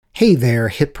Hey there,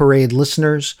 Hit Parade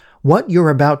listeners. What you're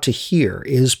about to hear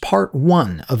is part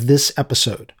 1 of this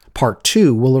episode. Part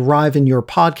 2 will arrive in your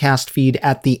podcast feed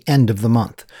at the end of the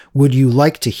month. Would you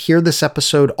like to hear this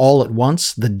episode all at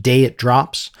once, the day it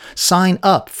drops? Sign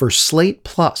up for Slate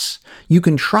Plus. You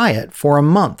can try it for a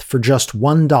month for just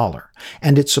 $1,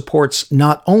 and it supports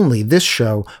not only this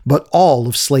show, but all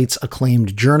of Slate's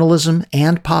acclaimed journalism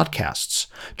and podcasts.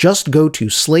 Just go to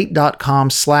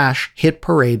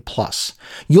slate.com/hitparadeplus.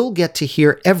 You'll get to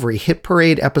hear every Hit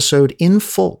Parade episode in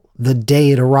full the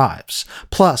day it arrives,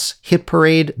 plus Hit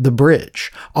Parade The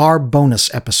Bridge, our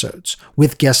bonus episodes,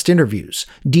 with guest interviews,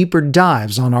 deeper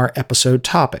dives on our episode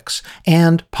topics,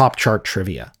 and pop chart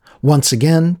trivia. Once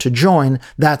again, to join,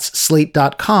 that's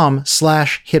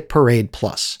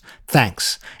slate.com/hitparadeplus.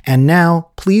 Thanks. And now,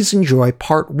 please enjoy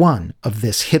part 1 of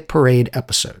this Hit Parade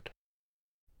episode.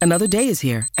 Another day is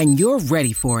here, and you're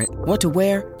ready for it. What to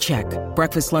wear? Check.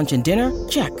 Breakfast, lunch, and dinner?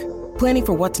 Check. Planning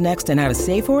for what's next and how to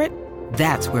save for it?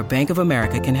 That's where Bank of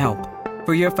America can help.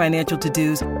 For your financial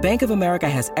to-dos, Bank of America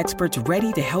has experts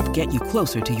ready to help get you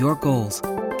closer to your goals.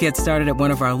 Get started at one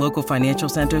of our local financial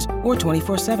centers or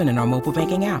 24/7 in our mobile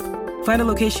banking app. Find a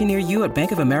location near you at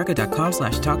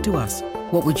bankofamerica.com/talktous.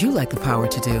 What would you like the power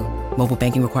to do? Mobile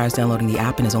banking requires downloading the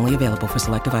app and is only available for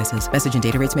select devices. Message and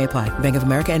data rates may apply. Bank of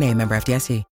America N.A., member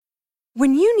FDIC.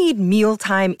 When you need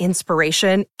mealtime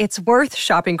inspiration, it's worth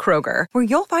shopping Kroger, where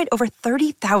you'll find over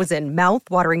 30,000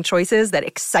 mouth-watering choices that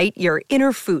excite your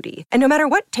inner foodie. And no matter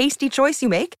what tasty choice you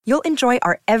make, you'll enjoy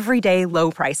our everyday low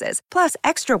prices, plus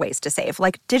extra ways to save,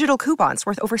 like digital coupons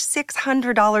worth over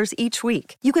 $600 each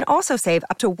week. You can also save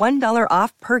up to $1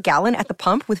 off per gallon at the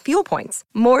pump with fuel points.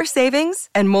 More savings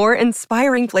and more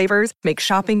inspiring flavors make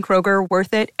shopping Kroger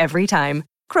worth it every time.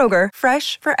 Kroger,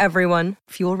 fresh for everyone.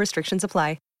 Fuel restrictions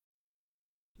apply.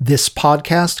 This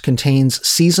podcast contains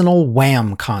seasonal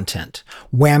Wham content.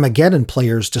 Whamageddon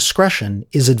players' discretion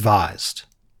is advised.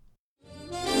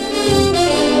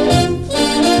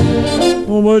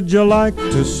 Would you like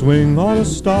to swing on a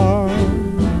star?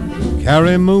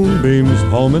 Carry moonbeams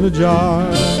home in a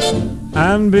jar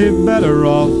and be better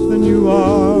off than you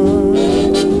are?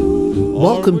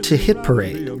 Welcome to Hit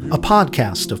Parade, a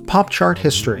podcast of pop chart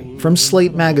history from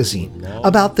Slate Magazine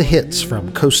about the hits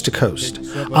from coast to coast.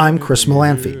 I'm Chris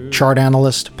Melanphy, chart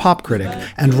analyst, pop critic,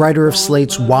 and writer of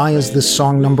Slate's Why Is This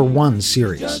Song Number 1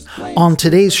 series. On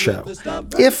today's show,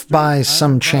 if by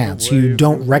some chance you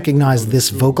don't recognize this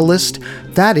vocalist,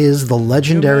 that is the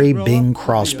legendary Bing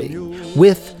Crosby,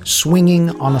 with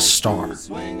Swinging on a Star.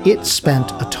 It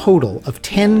spent a total of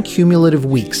 10 cumulative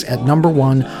weeks at number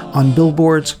 1 on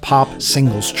Billboard's pop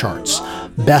singles charts,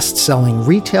 best-selling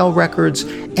retail records,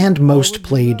 and most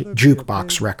played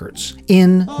jukebox records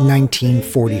in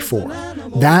 1944.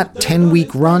 That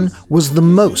 10-week run was the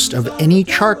most of any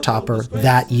chart topper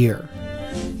that year.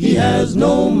 He has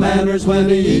no manners when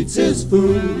he eats his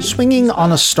food. Swinging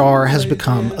on a Star has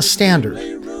become a standard,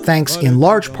 thanks in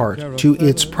large part to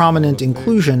its prominent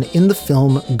inclusion in the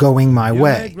film Going My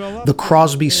Way, the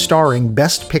Crosby starring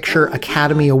Best Picture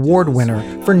Academy Award winner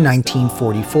for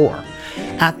 1944.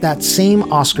 At that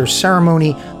same Oscar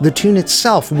ceremony, the tune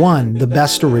itself won the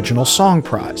Best Original Song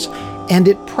prize, and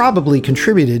it probably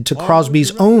contributed to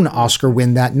Crosby's own Oscar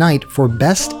win that night for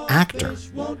Best Actor.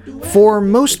 For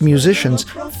most musicians,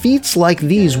 feats like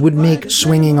these would make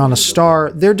Swinging on a Star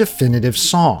their definitive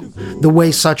song, the way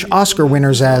such Oscar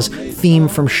winners as Theme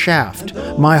from Shaft,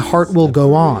 My Heart Will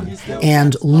Go On,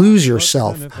 and Lose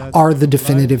Yourself are the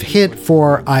definitive hit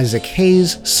for Isaac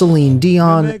Hayes, Celine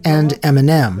Dion, and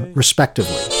Eminem,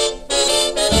 respectively.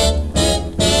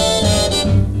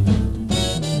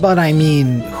 But I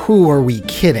mean, who are we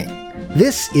kidding?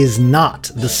 This is not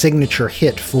the signature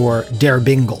hit for Der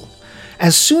Bingle.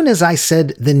 As soon as I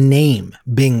said the name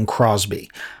Bing Crosby,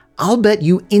 I'll bet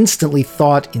you instantly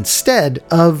thought instead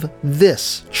of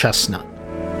this Chestnut.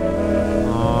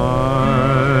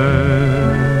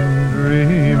 I'm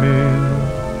dreaming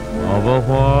of a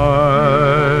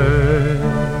white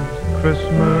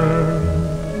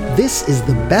Christmas. This is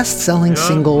the best-selling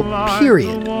single,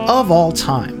 period, of all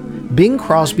time. Bing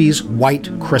Crosby's White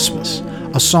Christmas,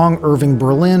 a song Irving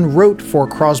Berlin wrote for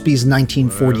Crosby's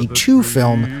 1942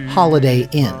 film Holiday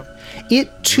Inn.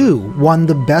 It, too, won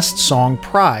the Best Song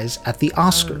prize at the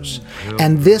Oscars,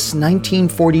 and this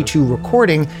 1942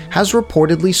 recording has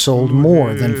reportedly sold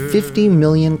more than 50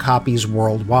 million copies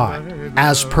worldwide.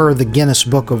 As per the Guinness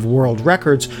Book of World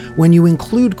Records, when you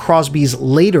include Crosby's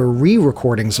later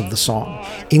re-recordings of the song,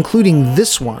 including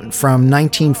this one from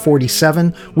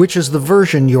 1947, which is the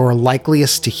version you're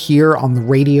likeliest to hear on the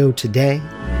radio today,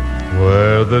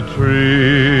 where the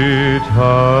treetops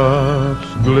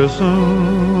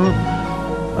glisten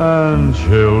and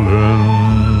children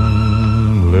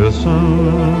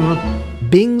listen.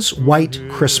 Bing's White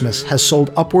Christmas has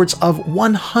sold upwards of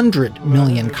 100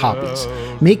 million copies,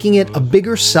 making it a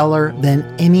bigger seller than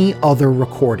any other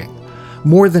recording.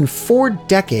 More than 4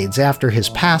 decades after his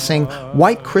passing,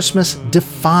 White Christmas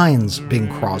defines Bing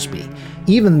Crosby,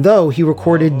 even though he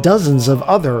recorded dozens of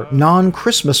other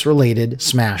non-Christmas-related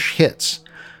smash hits.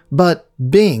 But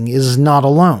Bing is not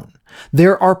alone.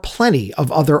 There are plenty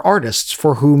of other artists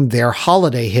for whom their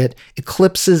holiday hit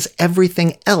eclipses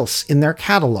everything else in their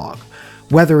catalog,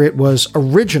 whether it was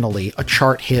originally a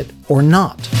chart hit or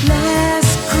not.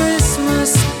 Last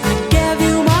Christmas, I gave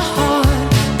you my heart,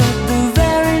 but the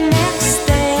very next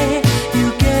day,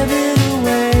 you gave it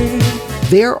away.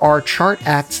 There are chart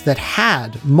acts that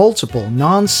had multiple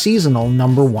non-seasonal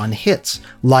 #1 hits,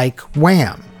 like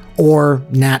Wham! Or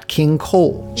Nat King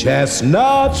Cole.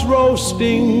 Chestnuts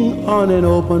roasting on an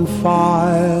open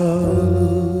fire,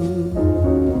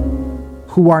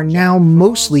 Who are now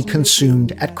mostly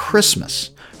consumed at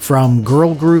Christmas, from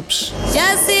girl groups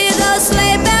Just see those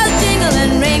sleigh bells jingle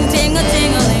and ring,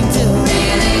 ting-a-ting-a-ling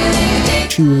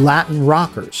too. to Latin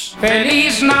rockers,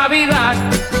 Feliz Navidad.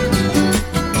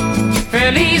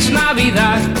 Feliz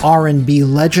Navidad. R&B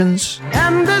legends,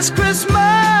 and this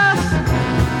Christmas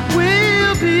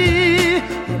will be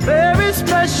a very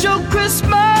special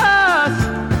Christmas.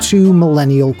 to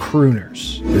millennial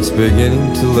crooners. It's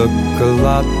beginning to look a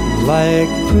lot like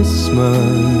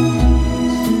Christmas.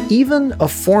 Even a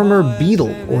former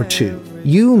Beatle or two.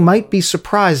 You might be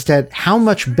surprised at how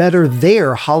much better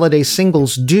their holiday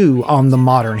singles do on the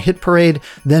modern hit parade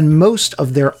than most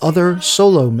of their other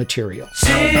solo material.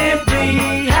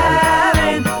 Simply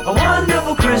having a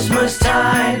wonderful Christmas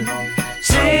time.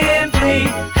 Simply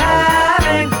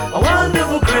having a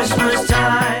wonderful Christmas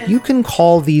time. You can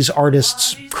call these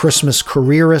artists Christmas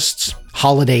careerists,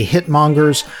 holiday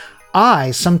hitmongers.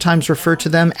 I sometimes refer to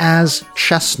them as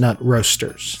chestnut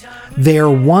roasters. Their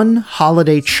one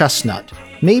holiday chestnut,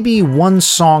 maybe one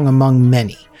song among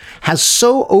many, has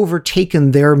so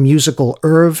overtaken their musical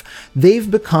oeuvre, they've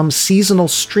become seasonal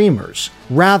streamers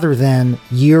rather than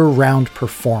year-round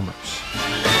performers.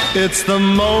 It's the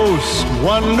most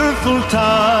wonderful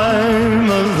time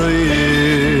of the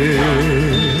year.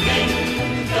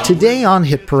 Today on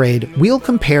Hit Parade, we'll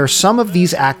compare some of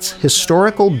these acts'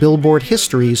 historical Billboard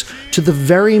histories to the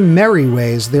very merry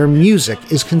ways their music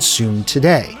is consumed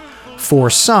today. For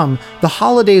some, the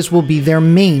holidays will be their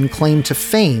main claim to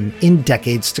fame in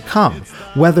decades to come,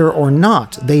 whether or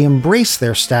not they embrace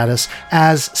their status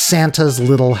as Santa's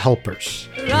little helpers.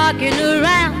 Rocking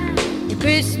around the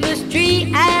Christmas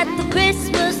tree at the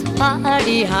Christmas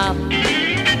party hop.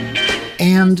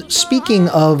 And speaking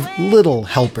of little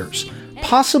helpers,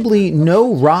 possibly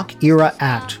no rock-era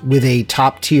act with a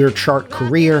top-tier chart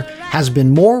career has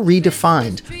been more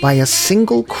redefined by a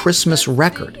single Christmas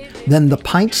record than the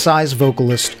pint-sized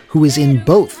vocalist who is in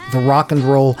both the Rock and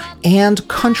Roll and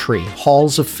Country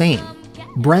Halls of Fame.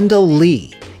 Brenda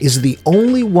Lee is the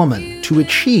only woman to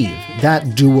achieve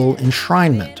that dual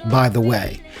enshrinement, by the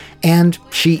way. And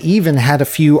she even had a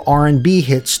few R&B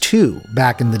hits too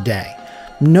back in the day.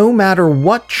 No matter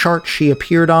what chart she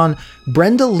appeared on,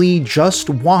 Brenda Lee just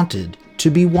wanted to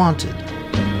be wanted.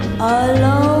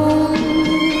 Alone,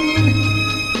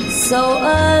 so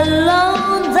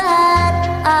alone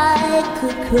that I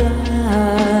could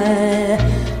cry.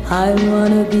 I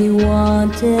wanna be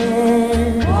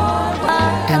wanted.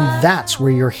 And that's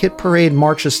where your hit parade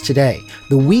marches today,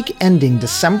 the week ending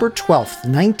December 12th,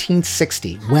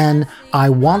 1960, when I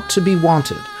Want to Be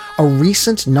Wanted, a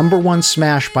recent #1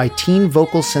 smash by teen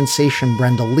vocal sensation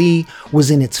Brenda Lee, was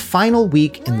in its final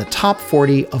week in the top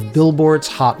 40 of Billboard's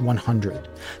Hot 100.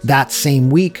 That same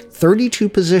week, 32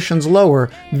 positions lower,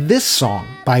 this song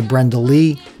by Brenda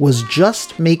Lee was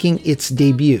just making its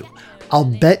debut. I'll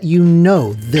bet you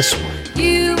know this one.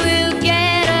 You will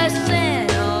get a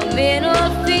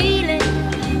sentimental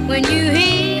feeling when you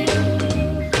hear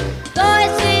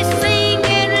voices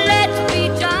singing, let's be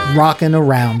joyful. Rockin'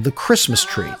 Around the Christmas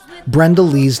Tree, Brenda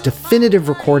Lee's definitive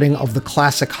recording of the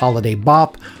classic holiday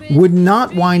bop, would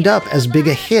not wind up as big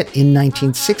a hit in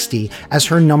 1960 as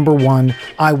her #1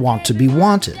 I Want to Be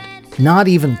Wanted. Not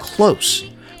even close.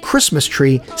 Christmas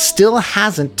Tree still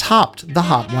hasn't topped the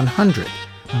Hot 100.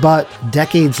 But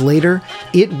decades later,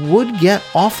 it would get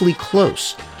awfully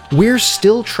close. We're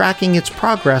still tracking its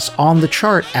progress on the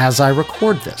chart as I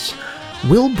record this.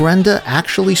 Will Brenda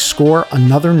actually score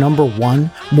another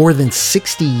 #1 more than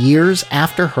 60 years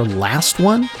after her last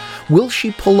one? Will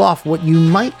she pull off what you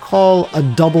might call a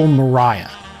double Mariah?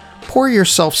 Pour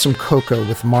yourself some cocoa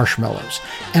with marshmallows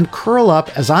and curl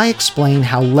up as I explain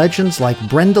how legends like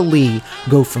Brenda Lee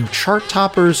go from chart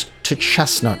toppers to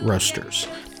chestnut roasters.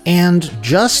 And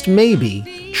just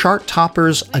maybe, chart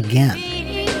toppers again.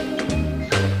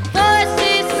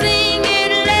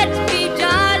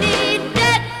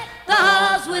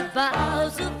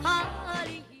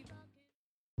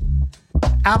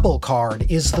 Apple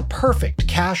Card is the perfect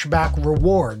cashback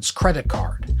rewards credit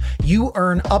card. You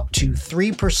earn up to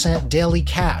 3% daily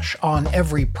cash on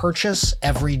every purchase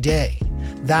every day.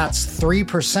 That's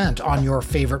 3% on your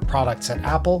favorite products at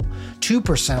Apple,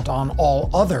 2% on all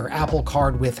other Apple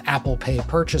Card with Apple Pay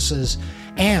purchases,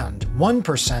 and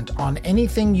 1% on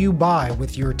anything you buy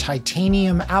with your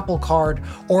titanium Apple Card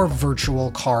or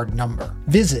virtual card number.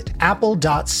 Visit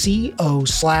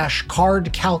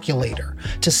apple.co/card calculator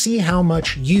to see how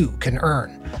much you can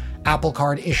earn. Apple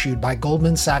Card issued by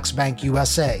Goldman Sachs Bank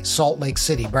USA, Salt Lake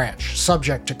City branch,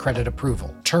 subject to credit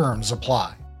approval. Terms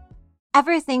apply.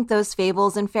 Ever think those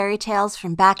fables and fairy tales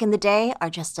from back in the day are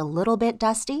just a little bit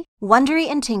dusty?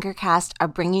 Wondery and Tinkercast are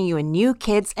bringing you a new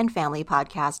kids and family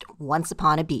podcast, Once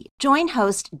Upon a Beat. Join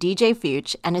host DJ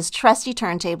Fuchs and his trusty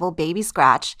turntable Baby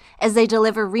Scratch as they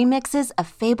deliver remixes of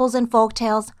fables and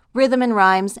folktales, rhythm and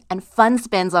rhymes, and fun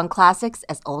spins on classics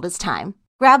as old as time.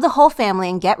 Grab the whole family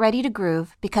and get ready to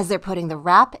groove because they're putting the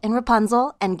rap in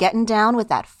Rapunzel and getting down with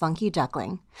that funky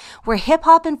duckling. Where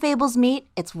hip-hop and fables meet,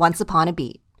 it's Once Upon a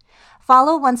Beat.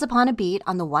 Follow Once Upon a Beat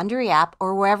on the Wondery app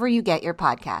or wherever you get your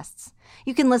podcasts.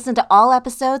 You can listen to all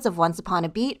episodes of Once Upon a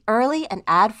Beat early and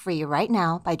ad-free right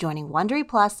now by joining Wondery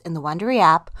Plus in the Wondery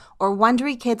app or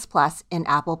Wondery Kids Plus in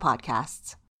Apple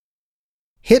Podcasts.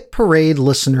 Hit Parade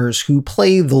listeners who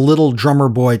play the Little Drummer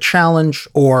Boy Challenge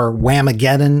or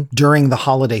Whamageddon during the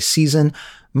holiday season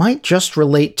might just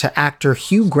relate to actor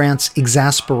Hugh Grant's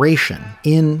exasperation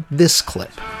in this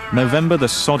clip. November the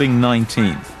sodding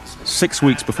 19th. 6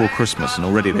 weeks before Christmas, and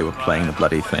already they were playing the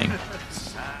bloody thing.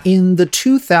 In the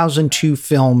 2002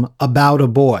 film About a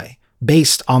Boy,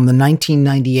 based on the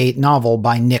 1998 novel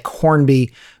by Nick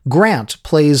Hornby, Grant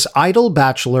plays idle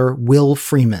bachelor Will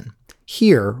Freeman.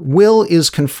 Here, Will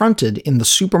is confronted in the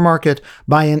supermarket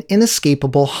by an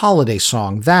inescapable holiday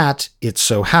song that, it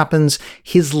so happens,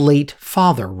 his late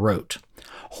father wrote.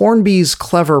 Hornby's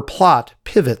clever plot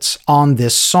pivots on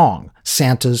this song,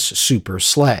 Santa's Super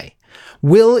Sleigh.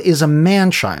 Will is a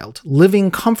man-child living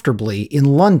comfortably in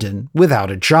London without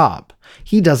a job.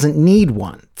 He doesn't need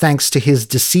one, thanks to his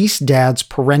deceased dad's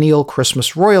perennial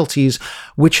Christmas royalties,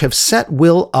 which have set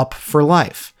Will up for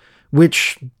life.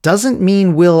 Which doesn't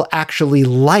mean Will actually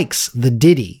likes the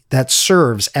ditty that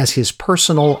serves as his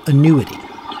personal annuity.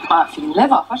 If you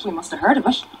live off it, you must have heard of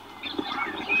it.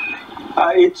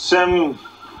 It's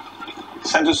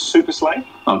Santa's Super Sleigh.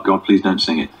 Oh God, please don't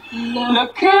sing it.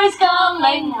 Look who's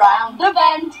coming round the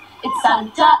bend. It's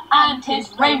Santa and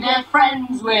his reindeer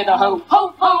friends with a ho,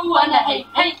 ho, ho and a hey,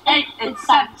 hey, hey. It's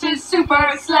Santa's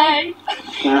Super Sleigh.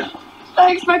 Yeah.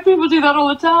 I expect people do that all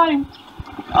the time.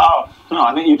 Oh, no,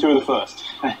 I think you two are the first.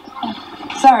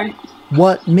 Sorry.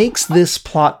 What makes this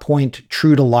plot point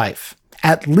true to life,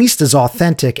 at least as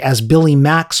authentic as Billy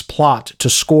Mack's plot to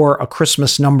score a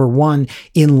Christmas #1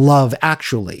 in Love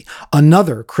Actually,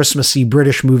 another Christmassy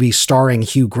British movie starring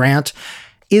Hugh Grant,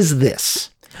 is this.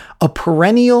 A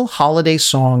perennial holiday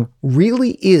song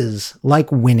really is like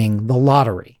winning the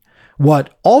lottery. What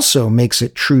also makes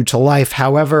it true to life,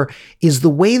 however, is the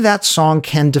way that song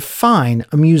can define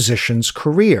a musician's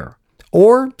career,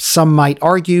 or some might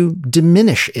argue,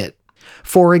 diminish it.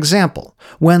 For example,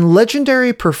 when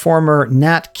legendary performer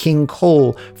Nat King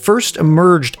Cole first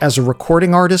emerged as a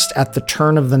recording artist at the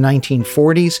turn of the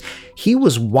 1940s, he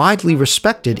was widely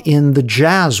respected in the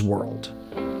jazz world.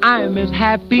 I'm as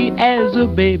happy as a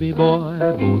baby boy,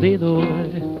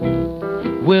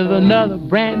 with another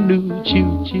brand new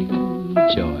choo-choo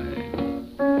joy.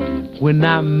 When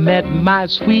I met my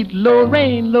sweet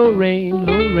Lorraine, Lorraine,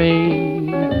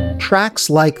 Lorraine. Tracks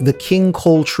like the King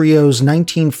Cole Trio's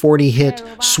 1940 hit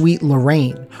Sweet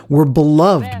Lorraine were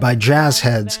beloved by jazz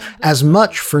heads as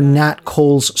much for Nat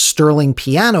Cole's sterling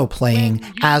piano playing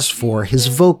as for his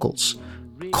vocals.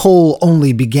 Cole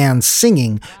only began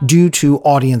singing due to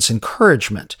audience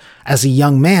encouragement. As a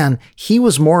young man, he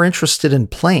was more interested in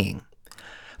playing.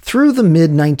 Through the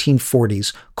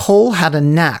mid-1940s, Cole had a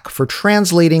knack for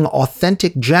translating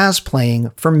authentic jazz playing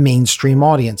for mainstream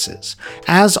audiences,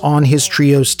 as on his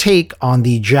trio's take on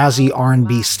the jazzy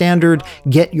R&B standard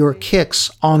Get Your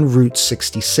Kicks on Route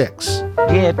 66.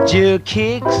 Get your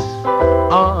kicks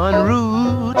on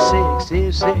Route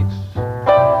 66.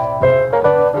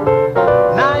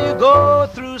 Now you go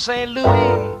through St.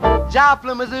 Louis,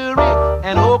 Joplin, Missouri,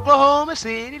 and Oklahoma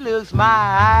City looks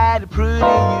mighty pretty.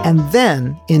 And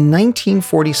then, in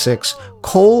 1946,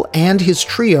 Cole and his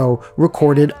trio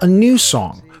recorded a new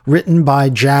song written by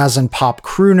jazz and pop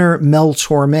crooner Mel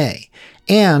Torme.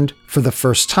 And, for the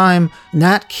first time,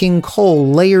 Nat King Cole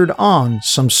layered on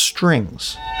some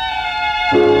strings.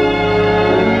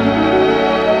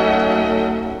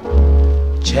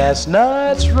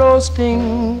 Chestnuts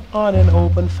roasting on an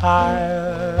open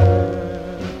fire,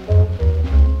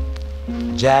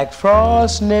 Jack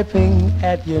Frost nipping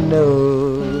at your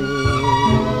nose.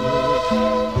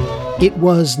 It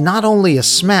was not only a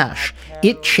smash,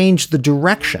 it changed the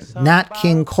direction Nat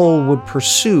King Cole would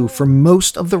pursue for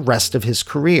most of the rest of his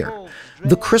career.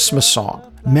 The Christmas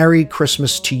song, Merry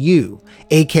Christmas to You,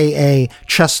 aka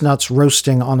Chestnuts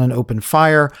Roasting on an Open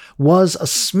Fire, was a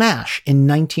smash in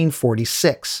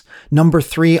 1946, number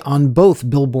 3 on both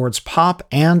Billboard's pop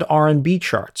and R&B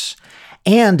charts.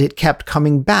 And it kept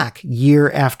coming back year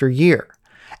after year.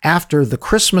 After the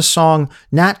Christmas song,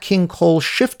 Nat King Cole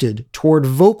shifted toward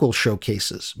vocal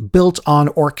showcases built on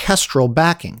orchestral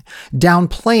backing,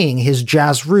 downplaying his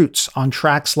jazz roots on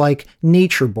tracks like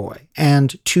Nature Boy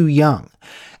and Too Young.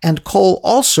 And Cole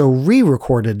also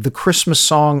re-recorded the Christmas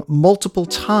song multiple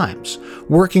times,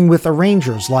 working with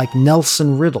arrangers like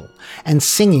Nelson Riddle and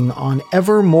singing on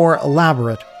ever more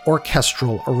elaborate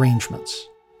orchestral arrangements.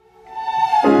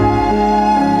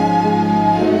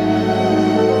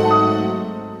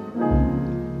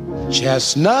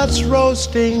 Chestnuts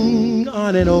roasting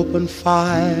on an open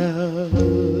fire.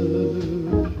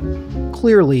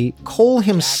 Clearly, Cole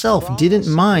himself didn't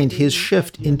mind his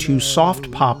shift into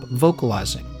soft pop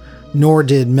vocalizing, nor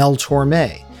did Mel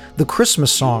Torme. The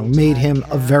Christmas song made him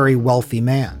a very wealthy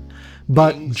man.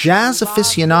 But jazz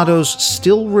aficionados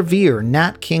still revere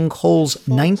Nat King Cole's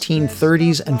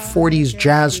 1930s and 40s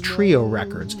jazz trio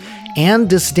records and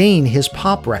disdain his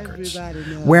pop records.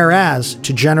 Whereas,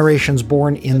 to generations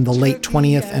born in the late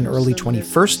 20th and early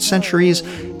 21st centuries,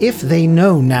 if they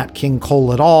know Nat King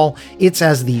Cole at all, it's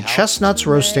as the chestnuts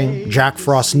roasting, Jack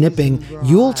Frost nipping,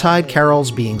 Yuletide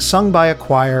carols being sung by a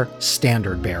choir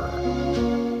standard bearer.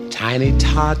 Tiny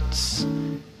tots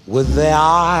with their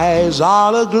eyes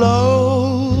all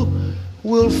aglow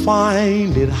will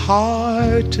find it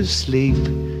hard to sleep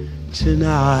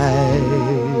tonight.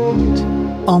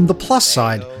 On the plus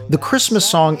side, the Christmas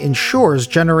song ensures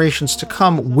generations to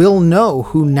come will know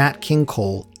who Nat King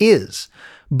Cole is,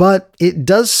 but it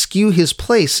does skew his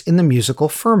place in the musical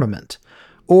firmament.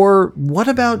 Or what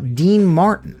about Dean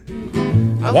Martin?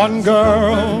 One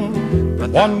girl,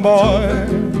 one boy,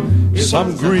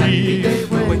 some grief,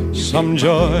 some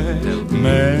joy,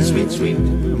 memories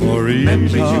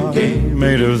are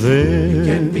made of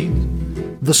this.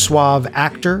 The suave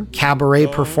actor, cabaret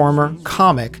performer,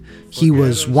 comic, he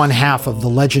was one half of the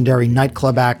legendary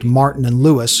nightclub act Martin and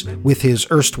Lewis with his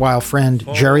erstwhile friend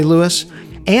Jerry Lewis,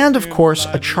 and of course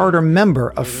a charter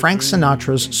member of Frank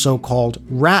Sinatra's so-called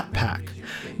Rat Pack.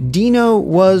 Dino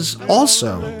was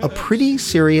also a pretty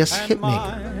serious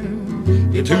hitmaker.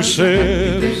 2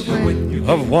 sips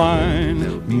of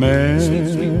wine,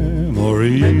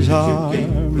 memories are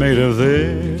made of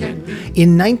this.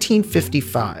 In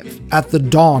 1955, at the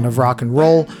dawn of rock and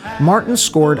roll, Martin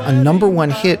scored a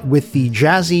 #1 hit with the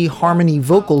jazzy harmony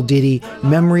vocal ditty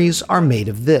Memories Are Made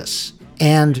of This.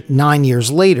 And 9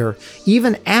 years later,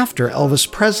 even after Elvis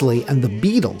Presley and the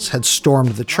Beatles had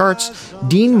stormed the charts,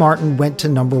 Dean Martin went to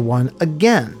 #1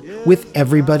 again with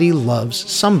Everybody Loves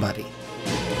Somebody.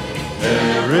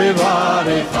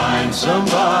 Everybody finds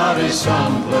somebody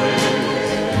someplace.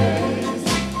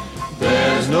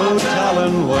 There's no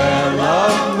telling where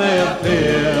love may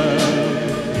appear.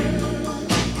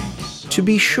 To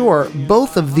be sure,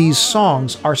 both of these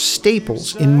songs are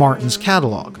staples in Martin's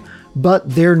catalog,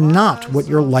 but they're not what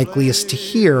you're likeliest to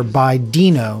hear by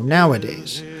Dino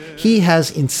nowadays. He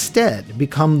has instead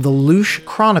become the louche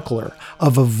chronicler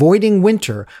of avoiding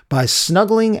winter by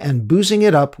snuggling and boozing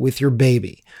it up with your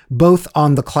baby, both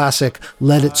on the classic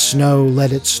Let It Snow,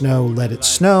 Let It Snow, Let It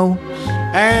Snow.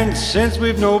 And since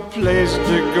we've no place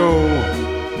to go,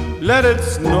 let it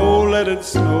snow, let it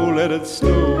snow, let it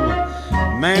snow.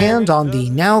 And on the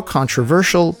now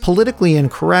controversial, politically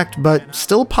incorrect, but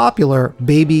still popular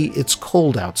Baby It's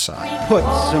Cold Outside. Put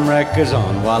some records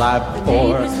on while I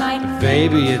pour.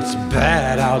 Baby, it's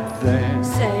bad out there.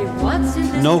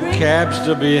 No cabs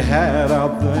to be had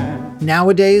out there.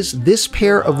 Nowadays, this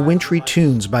pair of wintry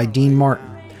tunes by Dean Martin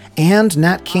and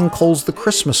Nat King Cole's The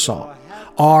Christmas Song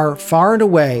are far and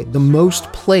away the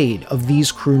most played of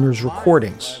these crooners'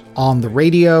 recordings on the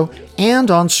radio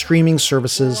and on streaming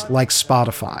services like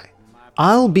Spotify.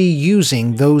 I'll be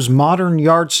using those modern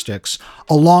yardsticks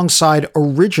alongside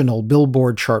original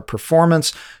Billboard chart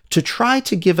performance to try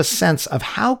to give a sense of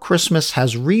how Christmas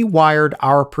has rewired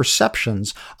our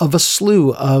perceptions of a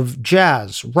slew of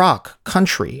jazz, rock,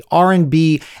 country,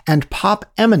 R&B, and pop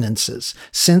eminences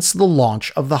since the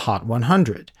launch of the Hot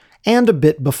 100, and a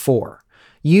bit before.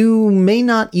 You may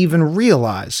not even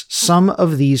realize some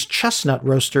of these chestnut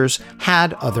roasters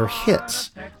had other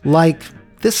hits, like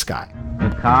this guy. The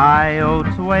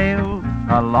coyotes wail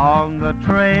along the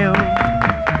trail,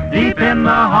 deep in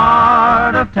the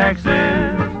heart of Texas.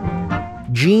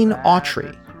 Gene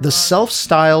Autry, the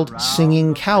self-styled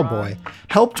singing cowboy,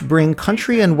 helped bring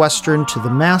country and western to the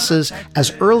masses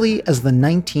as early as the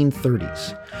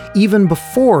 1930s. Even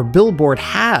before Billboard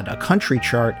had a country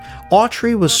chart,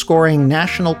 Autry was scoring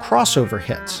national crossover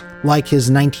hits, like his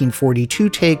 1942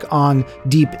 take on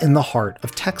Deep in the Heart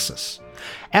of Texas.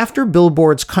 After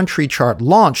Billboard's country chart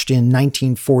launched in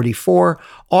 1944,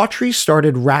 Autry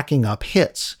started racking up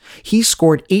hits. He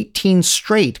scored 18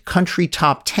 straight country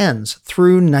top 10s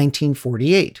through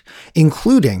 1948,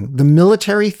 including the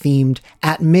military-themed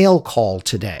At Mail Call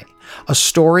Today, a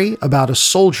story about a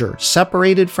soldier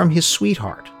separated from his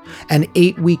sweetheart, an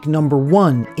 8-week number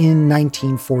one in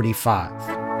 1945.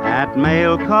 At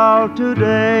mail call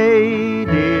today,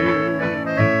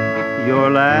 dear, your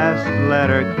last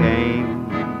letter came.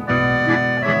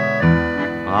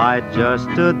 I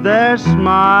just stood there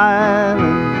smiling.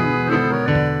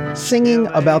 Singing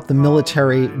about the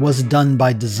military was done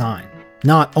by design.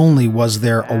 Not only was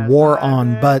there a war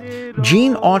on, but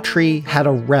Gene Autry had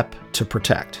a rep to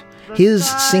protect. His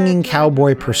singing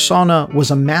cowboy persona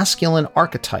was a masculine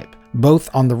archetype, both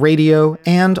on the radio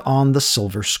and on the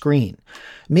silver screen.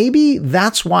 Maybe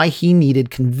that's why he needed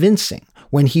convincing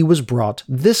when he was brought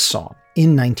this song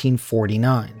in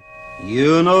 1949.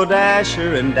 You know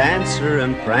Dasher and Dancer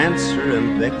and Prancer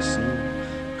and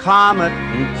Vixen, Comet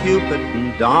and Cupid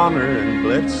and Donner and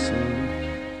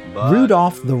Blitzen.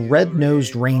 Rudolph the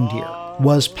Red-Nosed Reindeer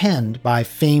was penned by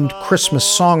famed Christmas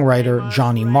songwriter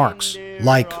Johnny Marks,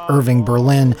 like Irving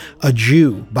Berlin, a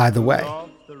Jew, by the way.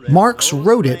 Marks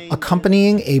wrote it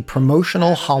accompanying a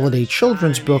promotional holiday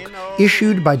children's book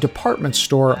issued by department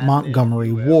store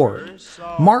Montgomery Ward.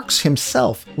 Marks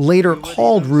himself later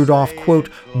called Rudolph, quote,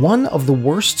 one of the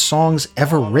worst songs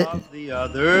ever written. The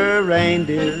other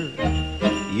reindeer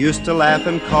used to laugh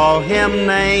and call him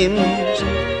names.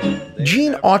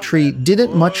 Gene Autry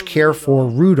didn't much care for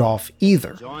Rudolph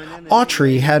either.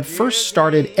 Autry had first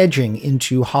started edging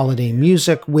into holiday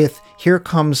music with Here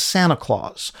Comes Santa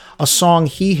Claus, a song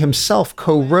he himself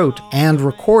co-wrote and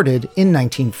recorded in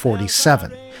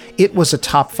 1947. It was a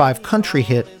top 5 country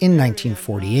hit in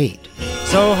 1948.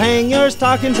 So hang your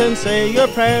stockings and say your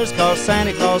prayers, 'cause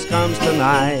Santa Claus comes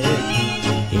tonight.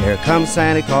 Here comes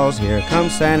Santa Claus, right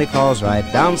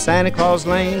down Santa Claus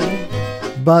Lane.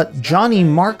 But Johnny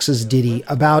Marks's ditty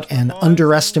about an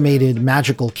underestimated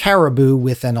magical caribou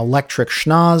with an electric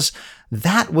schnoz,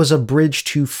 that was a bridge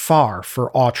too far for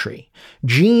Autry.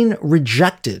 Gene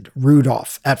rejected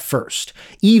Rudolph at first,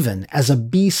 even as a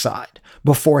B-side,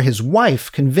 before his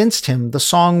wife convinced him the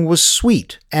song was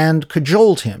sweet and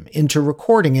cajoled him into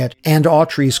recording it, and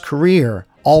Autry's career,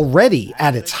 already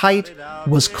at its height,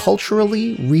 was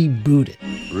culturally rebooted.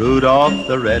 Rudolph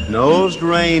the Red-Nosed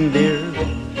Reindeer,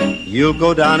 you'll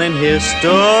go down in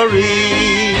history.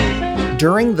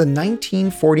 During the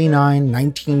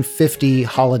 1949-1950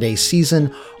 holiday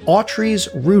season, Autry's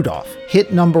Rudolph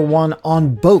hit number one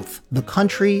on both the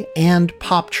country and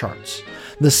pop charts.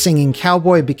 The singing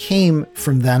cowboy became,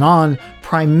 from then on,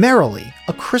 primarily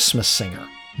a Christmas singer.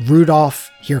 Rudolph,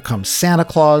 Here Comes Santa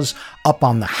Claus, Up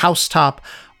on the Housetop.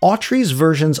 Autry's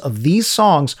versions of these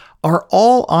songs are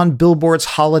all on Billboard's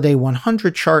Holiday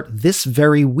 100 chart this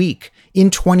very week in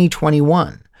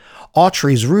 2021.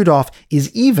 Autry's Rudolph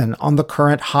is even on the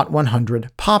current Hot 100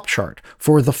 pop chart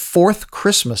for the 4th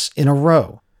Christmas in a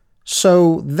row.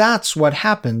 So that's what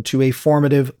happened to a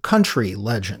formative country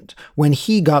legend when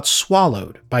he got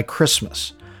swallowed by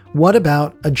Christmas. What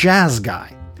about a jazz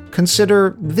guy?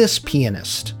 Consider this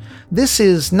pianist. This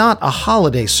is not a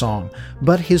holiday song,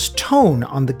 but his tone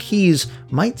on the keys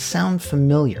might sound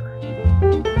familiar.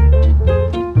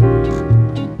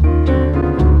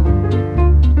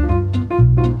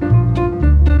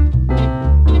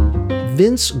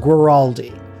 Vince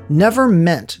Guaraldi never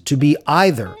meant to be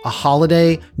either a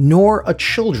holiday nor a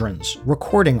children's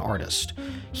recording artist.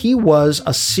 He was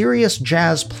a serious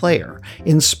jazz player,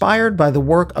 inspired by the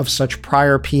work of such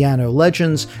prior piano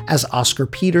legends as Oscar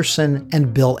Peterson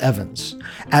and Bill Evans.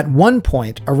 At one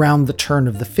point, around the turn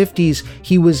of the 50s,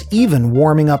 he was even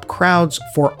warming up crowds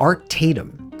for Art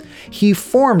Tatum. He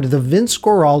formed the Vince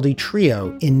Guaraldi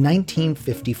Trio in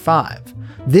 1955.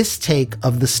 This take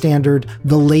of the standard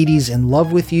 "The Lady's in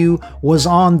Love with You" was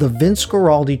on the Vince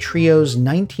Guaraldi Trio's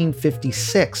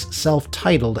 1956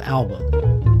 self-titled album.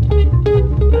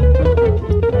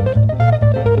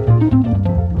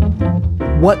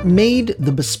 What made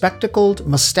the bespectacled,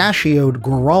 mustachioed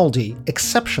Guaraldi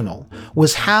exceptional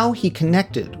was how he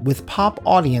connected with pop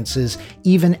audiences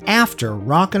even after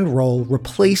rock and roll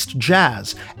replaced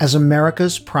jazz as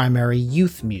America's primary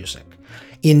youth music.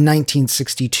 In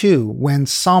 1962, when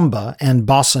samba and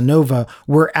bossa nova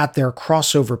were at their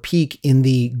crossover peak in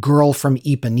the Girl from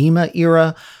Ipanema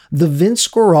era, the Vince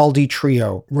Guaraldi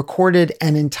Trio recorded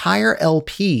an entire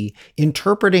LP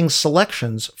interpreting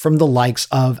selections from the likes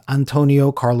of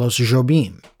Antonio Carlos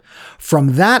Jobim.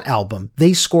 From that album,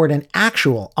 they scored an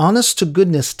actual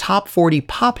honest-to-goodness top 40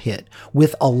 pop hit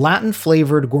with a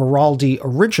Latin-flavored Guaraldi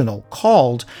original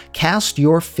called "Cast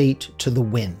Your Fate to the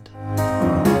Wind."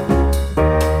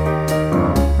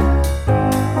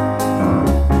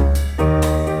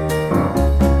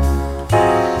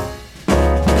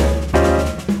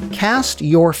 Cast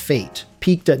Your Fate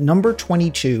peaked at number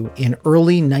 22 in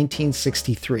early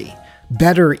 1963,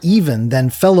 better even than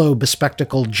fellow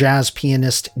bespectacled jazz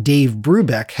pianist Dave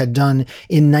Brubeck had done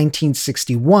in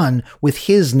 1961 with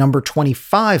his number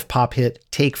 25 pop hit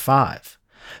Take 5.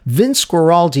 Vince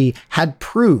Guaraldi had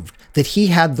proved that he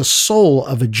had the soul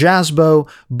of a jazzbo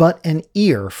but an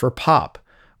ear for pop,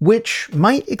 which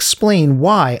might explain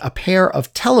why a pair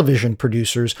of television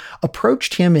producers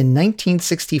approached him in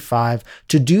 1965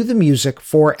 to do the music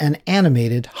for an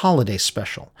animated holiday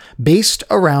special, based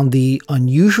around the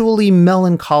unusually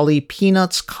melancholy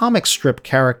Peanuts comic strip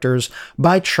characters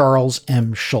by Charles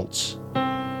M. Schulz.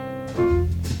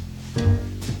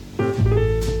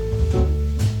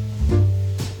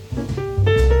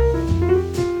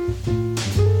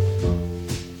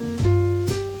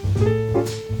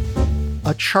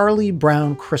 A Charlie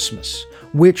Brown Christmas,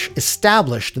 which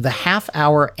established the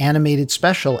half-hour animated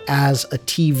special as a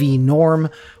TV norm,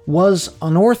 was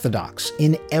unorthodox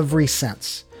in every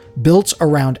sense, built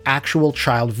around actual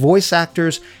child voice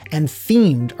actors and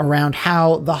themed around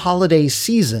how the holiday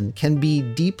season can be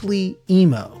deeply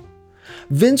emo.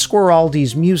 Vince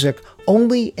Guaraldi's music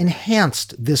only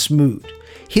enhanced this mood.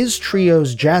 His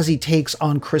trio's jazzy takes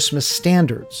on Christmas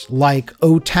standards, like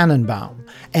O Tannenbaum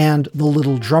and The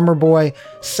Little Drummer Boy,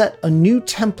 set a new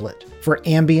template for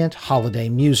ambient holiday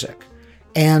music.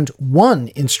 And one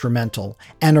instrumental,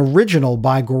 an original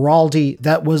by Guaraldi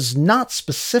that was not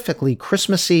specifically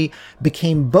Christmassy,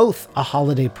 became both a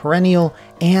holiday perennial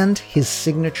and his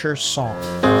signature song.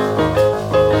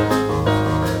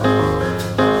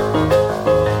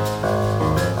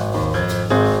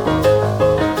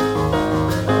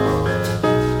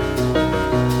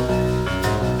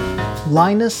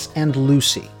 Linus and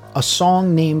Lucy, a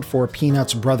song named for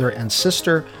Peanuts' brother and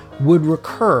sister, would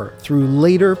recur through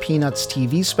later Peanuts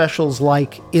TV specials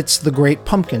like It's the Great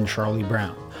Pumpkin, Charlie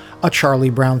Brown, A Charlie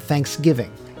Brown Thanksgiving,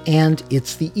 and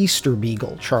It's the Easter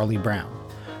Beagle, Charlie Brown.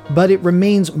 But it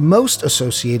remains most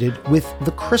associated with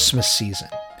the Christmas season.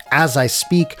 As I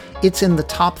speak, it's in the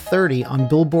top 30 on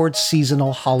Billboard's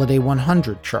seasonal Holiday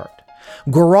 100 chart.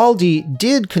 Guaraldi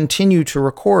did continue to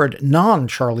record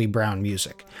non-Charlie Brown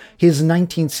music. His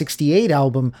 1968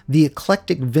 album, The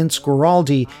Eclectic Vince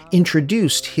Guaraldi,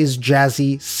 introduced his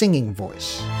jazzy singing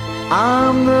voice.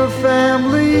 I'm the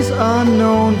family's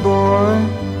unknown boy,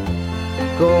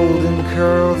 golden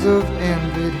curls of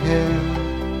envied hair,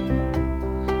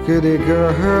 pretty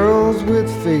girls with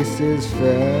faces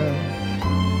fair,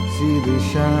 see the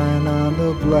shine on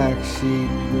the black sheep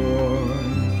boy.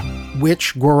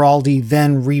 Which Guaraldi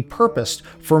then repurposed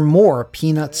for more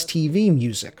Peanuts TV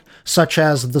music, such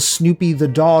as the Snoopy the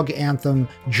Dog anthem,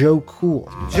 Joe Cool.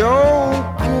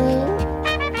 Joe Cool,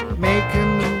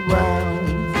 making the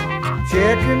rounds,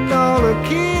 checking all the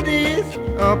kiddies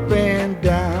up and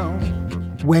down.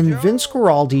 When Vince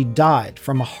Guaraldi died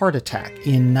from a heart attack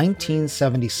in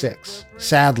 1976,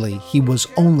 sadly, he was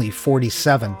only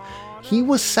 47, he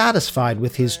was satisfied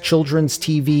with his children's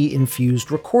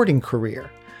TV-infused recording career.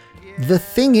 The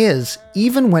thing is,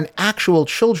 even when actual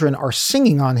children are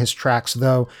singing on his tracks,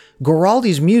 though,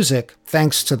 Guaraldi's music,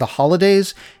 thanks to the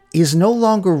holidays, is no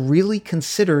longer really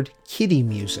considered kiddie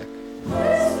music.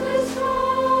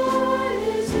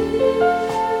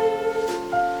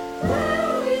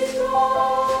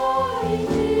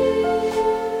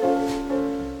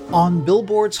 On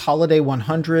Billboard's Holiday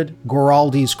 100,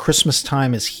 Guaraldi's Christmas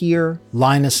Time Is Here,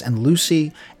 Linus and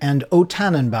Lucy, and O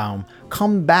Tannenbaum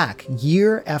come back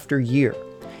year after year.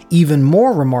 Even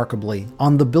more remarkably,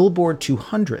 on the Billboard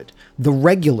 200, the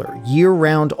regular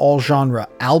year-round all-genre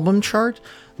album chart,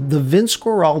 the Vince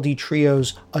Guaraldi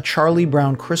Trio's A Charlie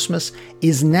Brown Christmas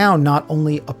is now not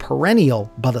only a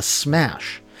perennial, but a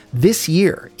smash. This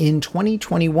year, in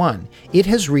 2021, it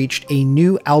has reached a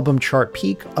new album chart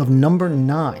peak of number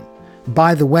 9.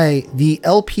 By the way, the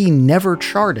LP never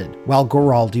charted while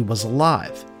Guaraldi was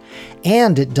alive.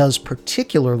 And it does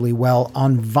particularly well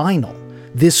on vinyl.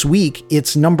 This week,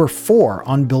 it's number 4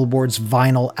 on Billboard's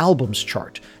vinyl albums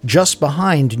chart, just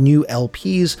behind new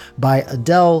LPs by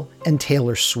Adele and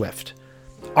Taylor Swift.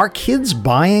 Are kids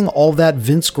buying all that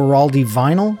Vince Guaraldi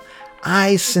vinyl?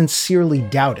 I sincerely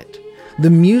doubt it. The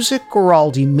music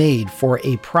Guaraldi made for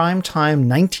a primetime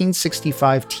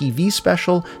 1965 TV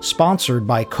special sponsored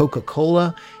by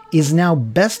Coca-Cola is now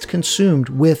best consumed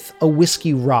with a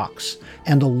whiskey rocks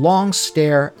and a long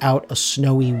stare out a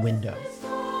snowy window.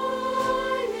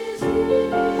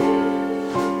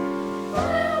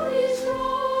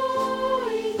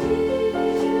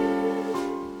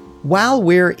 While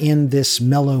we're in this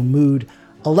mellow mood,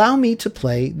 allow me to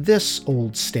play this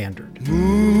old standard.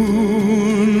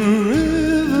 Moon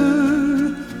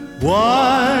River,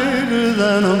 wider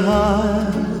than a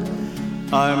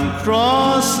mile, I'm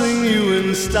crossing you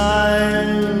in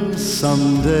style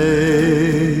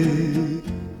someday.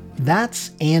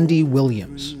 That's Andy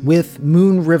Williams with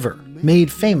Moon River,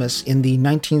 made famous in the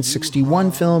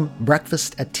 1961 film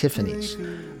Breakfast at Tiffany's.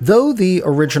 Though the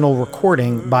original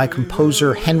recording by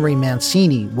composer Henry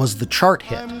Mancini was the chart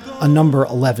hit, a number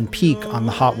 11 peak on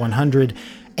the Hot 100,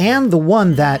 and the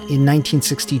one that in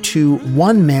 1962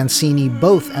 won Mancini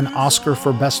both an Oscar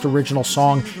for Best Original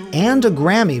Song and a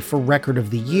Grammy for Record of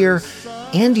the Year,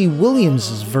 Andy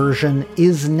Williams' version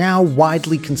is now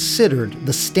widely considered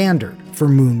the standard for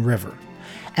Moon River.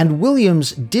 And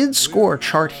Williams did score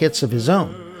chart hits of his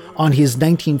own. On his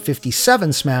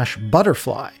 1957 smash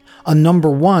Butterfly, a number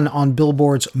 1 on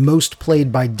Billboard's Most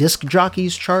Played by Disc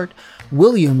Jockeys chart,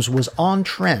 Williams was on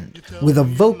trend with a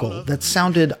vocal that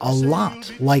sounded a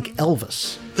lot like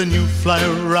Elvis. Then you fly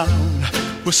around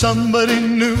with somebody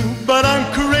new, but I'm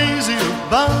crazy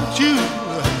about you,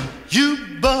 you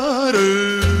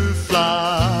butterfly.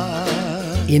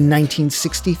 In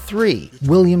 1963,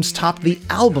 Williams topped the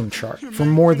album chart for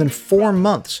more than 4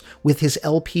 months with his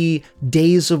LP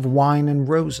Days of Wine and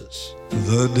Roses.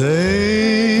 The days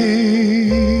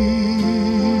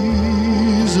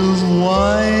of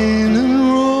wine and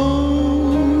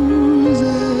roses,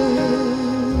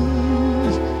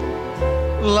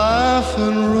 laugh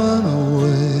and run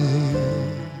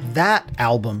away. That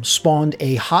album spawned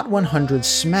a Hot 100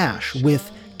 smash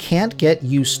with Can't Get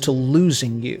Used to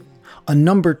Losing You, a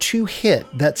number 2 hit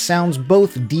that sounds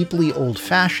both deeply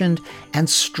old-fashioned and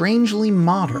strangely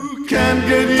modern. Can't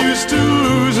get used to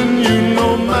losing you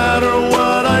no matter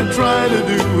what I try to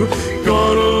do.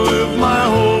 Gonna live my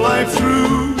whole life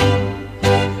through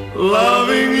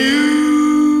loving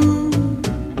you.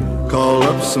 Call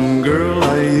up some girl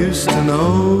I used to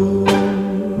know.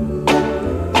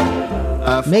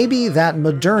 Maybe that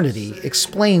modernity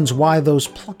explains why those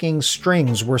plucking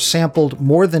strings were sampled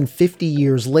more than 50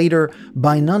 years later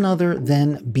by none other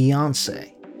than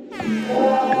Beyoncé.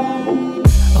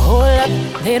 Hold up,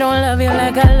 they don't love you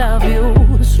like I love you.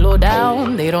 Slow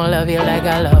down, they don't love you like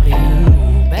I love you.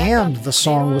 And the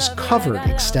song was covered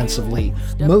extensively,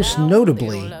 most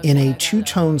notably in a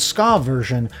 2-tone ska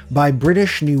version by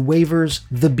British new wavers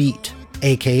The Beat,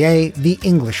 aka the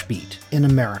English Beat in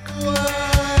America.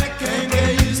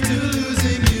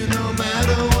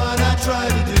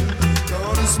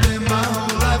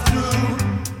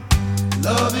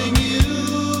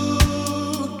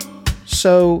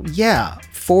 So yeah,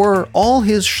 for all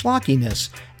his schlockiness,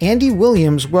 Andy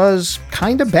Williams was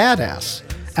kinda badass,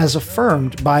 as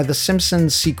affirmed by The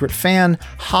Simpsons' secret fan,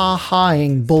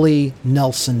 ha-haing bully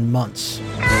Nelson Muntz.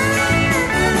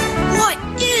 What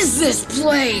is this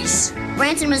place?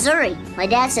 Branson, Missouri. My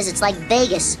dad says it's like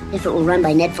Vegas, if it were run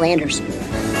by Ned Flanders.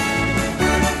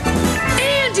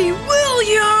 Andy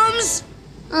Williams!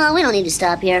 We don't need to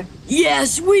stop here.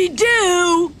 Yes, we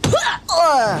do!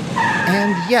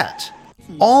 And yet,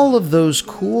 all of those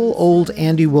cool old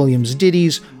Andy Williams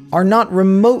ditties are not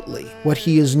remotely what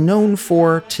he is known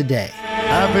for today.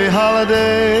 Happy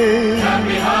holiday,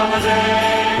 happy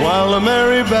holiday, while the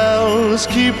merry bells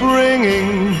keep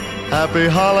ringing. Happy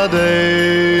holiday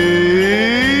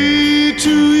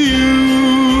to you.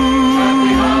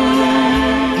 Happy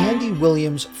holiday. Andy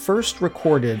Williams first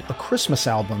recorded a Christmas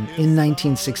album in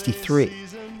 1963.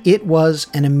 It was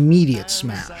an immediate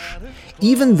smash.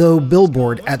 Even though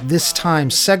Billboard at this time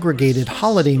segregated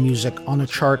holiday music on a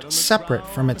chart separate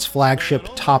from its flagship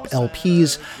top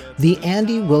LPs, the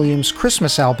Andy Williams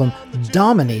Christmas album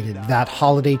dominated that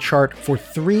holiday chart for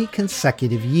 3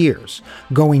 consecutive years,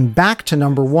 going back to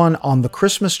number 1 on the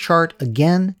Christmas chart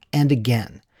again and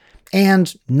again.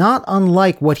 And not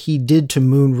unlike what he did to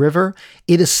Moon River,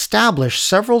 it established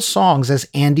several songs as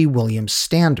Andy Williams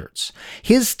standards.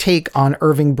 His take on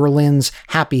Irving Berlin's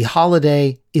Happy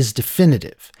Holiday is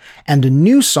definitive, and a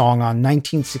new song on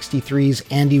 1963's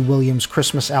Andy Williams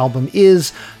Christmas album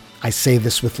is, I say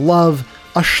this with love,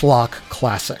 a schlock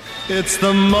classic. It's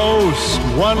the most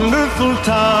wonderful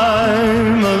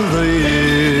time of the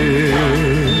year.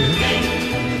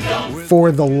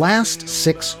 For the last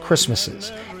 6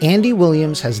 Christmases, Andy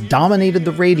Williams has dominated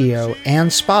the radio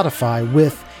and Spotify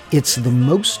with It's the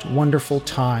Most Wonderful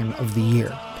Time of the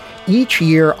Year. Each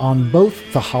year on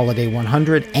both the Holiday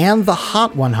 100 and the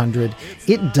Hot 100,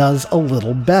 it does a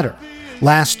little better.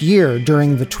 Last year,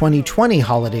 during the 2020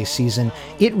 holiday season,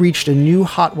 it reached a new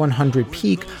Hot 100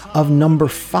 peak of number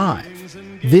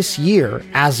 5. This year,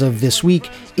 as of this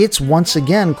week, it's once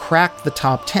again cracked the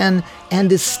top 10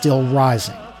 and is still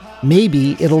rising.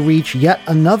 Maybe it'll reach yet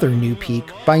another new peak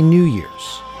by New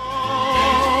Year's.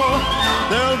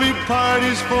 There'll be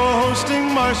parties for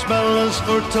hosting, marshmallows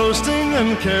for toasting,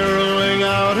 and caroling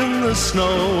out in the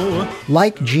snow.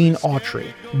 Like Gene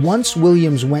Autry, once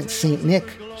Williams went St. Nick,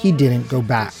 he didn't go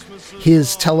back.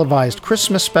 His televised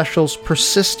Christmas specials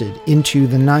persisted into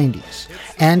the 90s,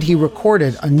 and he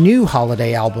recorded a new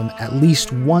holiday album at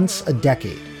least once a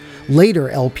decade. Later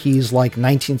LPs like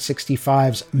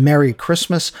 1965's Merry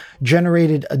Christmas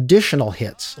generated additional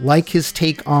hits, like his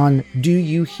take on Do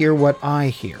You Hear What I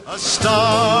Hear? A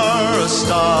star,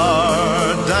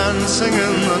 dancing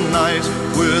in the night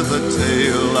with a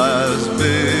tail as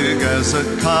big as a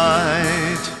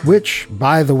kite. Which,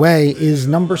 by the way, is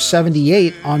number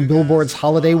 78 on Billboard's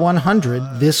Holiday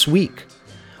 100 this week.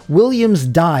 Williams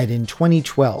died in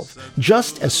 2012,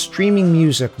 just as streaming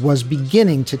music was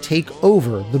beginning to take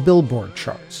over the Billboard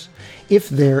charts. If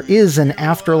there is an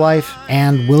afterlife,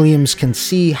 and Williams can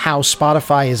see how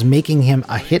Spotify is making him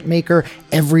a hitmaker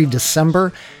every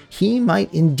December, he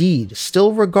might indeed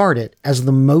still regard it as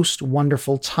the most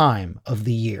wonderful time of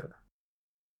the year.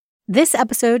 This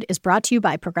episode is brought to you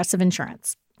by Progressive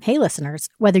Insurance. Hey listeners,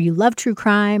 whether you love true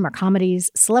crime or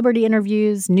comedies, celebrity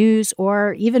interviews, news,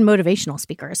 or even motivational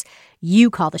speakers,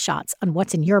 you call the shots on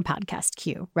what's in your podcast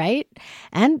queue, right?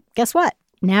 And guess what?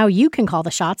 Now you can call the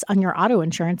shots on your auto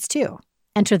insurance too.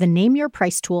 Enter the Name Your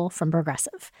Price tool from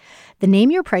Progressive. The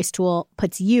Name Your Price tool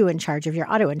puts you in charge of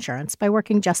your auto insurance by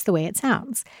working just the way it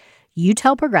sounds. You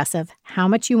tell Progressive how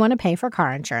much you want to pay for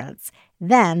car insurance.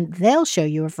 Then they'll show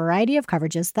you a variety of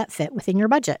coverages that fit within your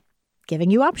budget,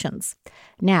 giving you options.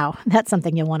 Now, that's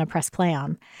something you'll want to press play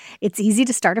on. It's easy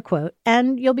to start a quote,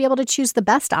 and you'll be able to choose the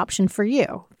best option for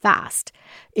you, fast.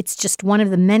 It's just one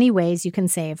of the many ways you can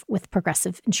save with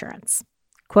Progressive Insurance.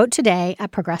 Quote today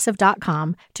at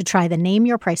Progressive.com to try the Name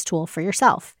Your Price tool for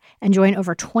yourself and join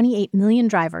over 28 million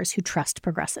drivers who trust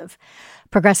Progressive.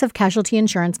 Progressive Casualty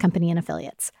Insurance Company and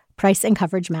Affiliates. Price and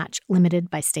coverage match limited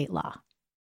by state law.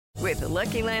 With the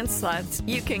Lucky Land Slots,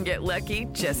 you can get lucky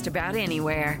just about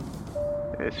anywhere.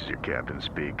 This is your captain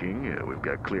speaking. We've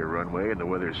got clear runway and the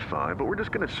weather's fine, but we're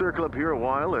just going to circle up here a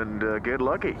while and get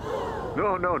lucky.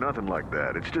 No, nothing like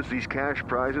that. It's just these cash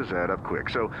prizes add up quick.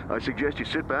 So I suggest you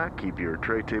sit back, keep your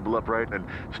tray table upright, and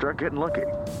start getting lucky.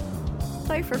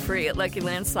 Play for free at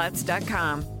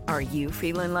LuckyLandSlots.com. Are you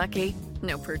feeling lucky?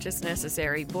 No purchase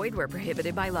necessary. Void where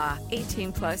prohibited by law.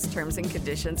 18+ terms and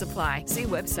conditions apply. See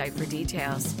website for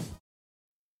details.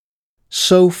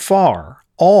 So far,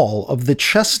 all of the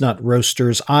Chestnut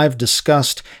roasters I've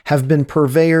discussed have been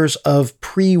purveyors of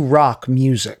pre-rock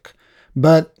music.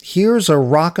 But here's a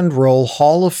rock and roll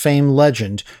Hall of Fame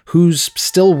legend who's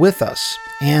still with us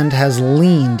and has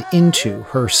leaned into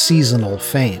her seasonal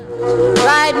fame.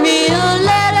 Write me a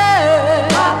letter,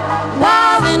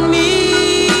 loving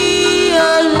me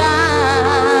a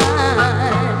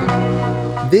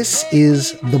line. This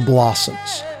is The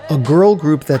Blossoms, a girl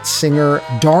group that singer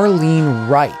Darlene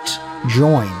Wright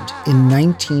joined in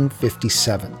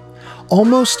 1957.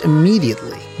 Almost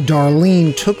immediately,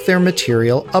 Darlene took their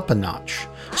material up a notch,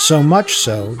 so much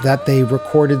so that they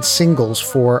recorded singles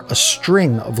for a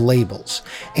string of labels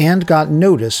and got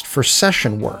noticed for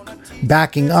session work,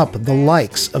 backing up the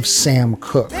likes of Sam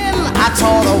Cooke. Then I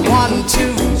taught her 1, 2,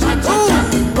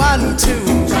 ooh, 1, 2,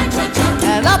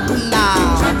 and up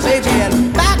now, baby,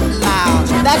 and back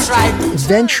now. That's right.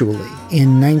 Eventually,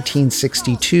 in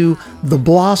 1962, the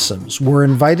Blossoms were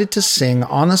invited to sing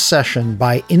on a session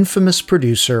by infamous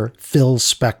producer Phil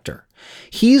Spector.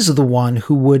 He's the one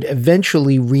who would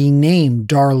eventually rename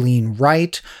Darlene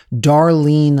Wright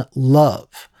Darlene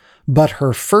Love. But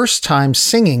her first time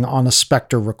singing on a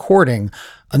Spector recording,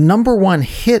 a #1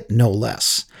 hit no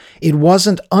less, it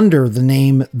wasn't under the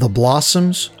name The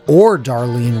Blossoms or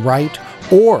Darlene Wright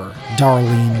or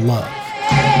Darlene Love.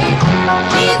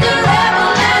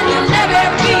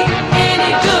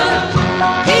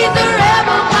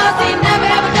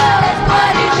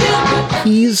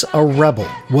 He's a Rebel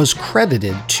was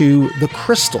credited to The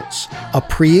Crystals, a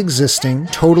pre-existing,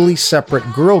 totally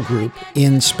separate girl group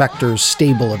in Spector's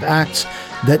stable of acts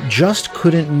that just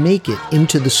couldn't make it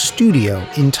into the studio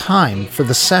in time for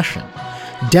the session.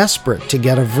 Desperate to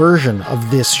get a version of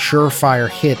this surefire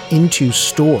hit into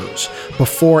stores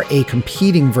before a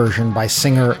competing version by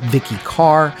singer Vicky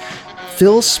Carr,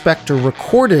 Phil Spector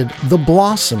recorded The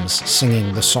Blossoms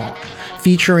singing the song,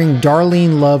 featuring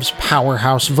Darlene Love's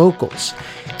powerhouse vocals,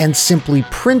 and simply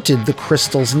printed the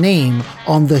Crystals' name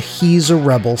on the He's a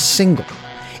Rebel single.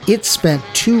 It spent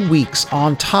 2 weeks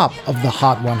on top of the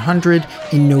Hot 100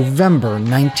 in November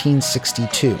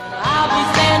 1962.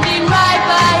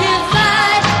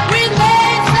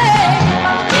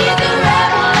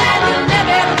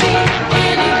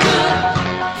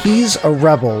 He's a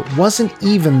Rebel wasn't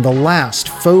even the last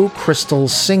faux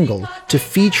Crystals single to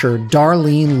feature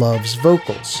Darlene Love's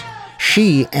vocals.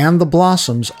 She and the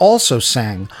Blossoms also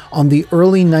sang on the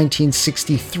early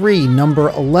 1963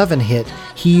 #11 hit,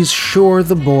 He's Sure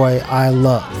the Boy I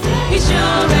Love. He's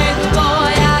sure the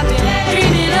boy I've been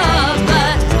dreaming of,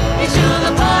 but he's sure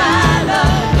the boy I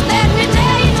love. Let me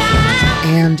tell you now.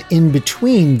 And in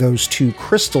between those two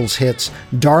Crystals hits,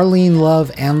 Darlene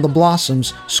Love and the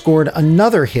Blossoms scored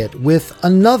another hit with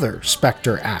another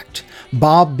Spector act,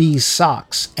 Bob B's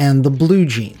Sox and the Blue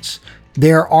Jeans.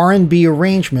 Their R&B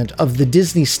arrangement of the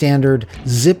Disney standard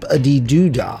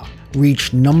Zip-a-dee-doo-dah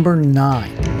reached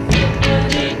 #9.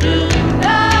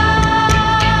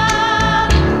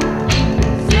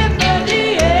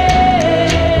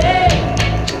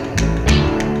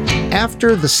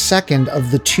 After the second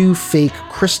of the two fake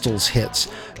Crystals hits,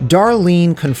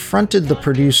 Darlene confronted the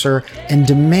producer and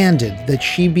demanded that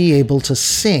she be able to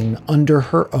sing under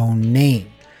her own name.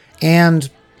 And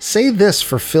say this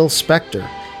for Phil Spector,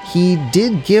 he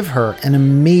did give her an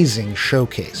amazing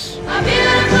showcase.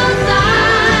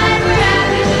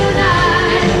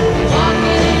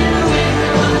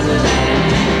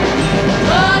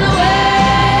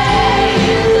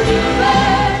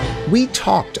 We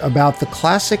talked about the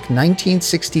classic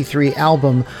 1963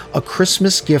 album A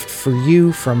Christmas Gift for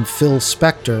You from Phil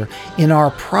Spector in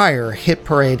our prior Hit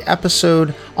Parade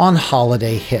episode on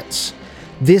holiday hits.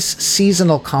 This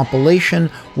seasonal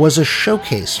compilation was a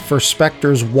showcase for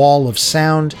Spector's wall of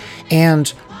sound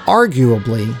and,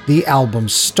 arguably, the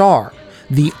album's star.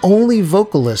 The only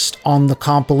vocalist on the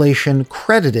compilation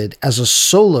credited as a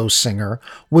solo singer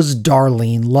was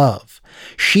Darlene Love.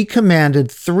 She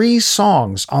commanded 3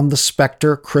 songs on the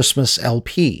Spector Christmas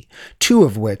LP, 2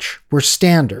 of which were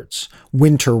standards,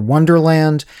 Winter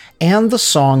Wonderland and the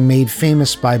song made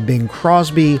famous by Bing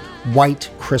Crosby, White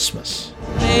Christmas.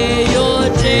 May your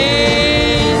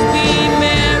days be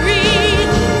merry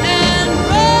and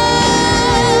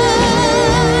bright,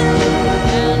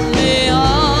 and may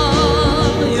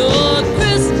all your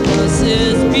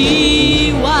Christmases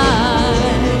be white.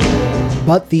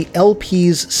 But the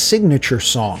LP's signature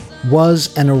song was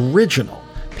an original,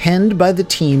 penned by the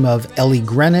team of Ellie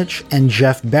Greenwich and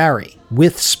Jeff Barry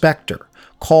with Spector,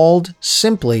 called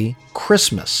simply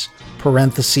Christmas,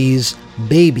 parentheses,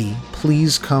 Baby,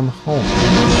 Please Come Home.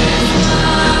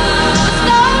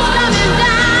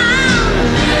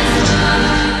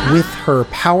 With her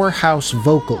powerhouse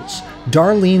vocals,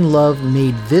 Darlene Love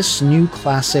made this new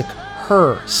classic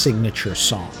her signature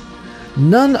song.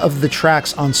 None of the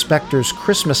tracks on Spector's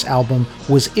Christmas album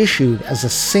was issued as a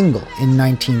single in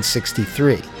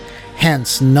 1963,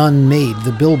 hence none made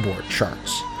the Billboard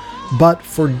charts. But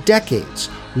for decades,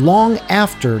 long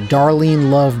after Darlene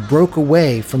Love broke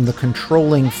away from the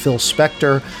controlling Phil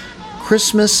Spector,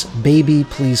 Christmas, Baby,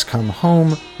 Please Come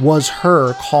Home was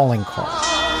her calling card.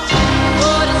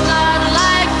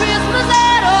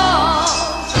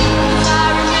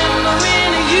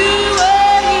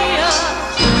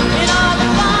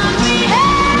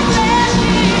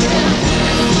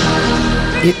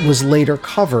 It was later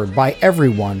covered by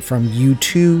everyone from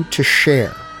U2 to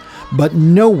Cher, but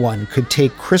no one could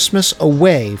take Christmas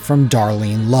away from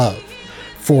Darlene Love.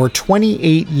 For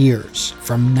 28 years,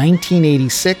 from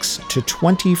 1986 to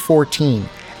 2014,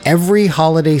 Every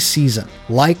holiday season,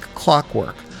 like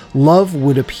clockwork, Love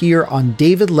would appear on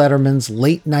David Letterman's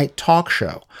late night talk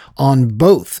show on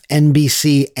both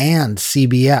NBC and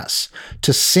CBS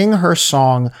to sing her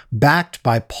song backed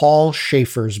by Paul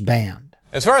Schaefer's band.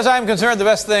 As far as I'm concerned, the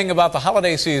best thing about the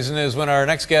holiday season is when our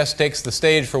next guest takes the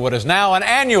stage for what is now an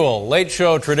annual Late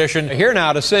Show tradition. Here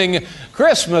now to sing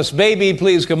Christmas, Baby,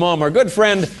 Please Come Home, our good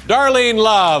friend Darlene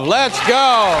Love. Let's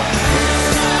go.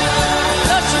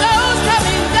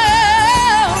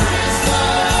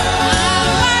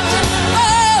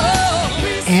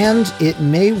 And it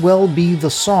may well be the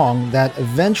song that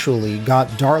eventually got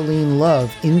Darlene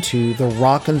Love into the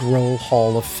Rock and Roll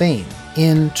Hall of Fame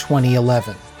in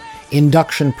 2011.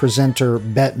 Induction presenter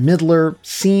Bette Midler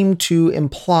seemed to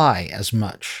imply as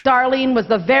much. Darlene was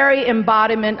the very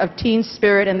embodiment of teen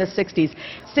spirit in the 60s,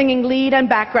 singing lead and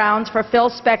backgrounds for Phil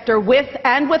Spector with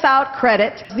and without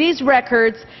credit. These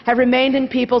records have remained in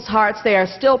people's hearts. They are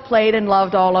still played and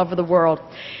loved all over the world.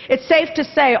 It's safe to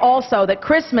say also that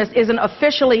Christmas isn't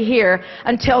officially here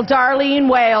until Darlene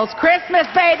wails, "Christmas,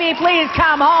 baby, please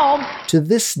come home." To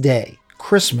this day,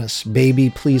 Christmas,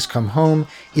 Baby, Please Come Home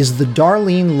is the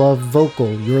Darlene Love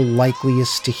vocal you're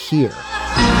likeliest to hear.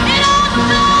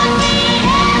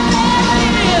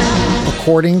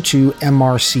 According to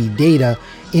MRC data,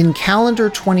 in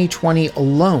calendar 2020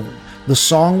 alone, the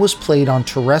song was played on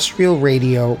terrestrial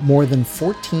radio more than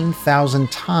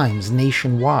 14,000 times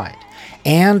nationwide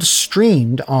and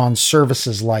streamed on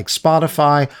services like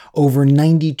Spotify over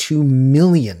 92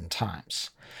 million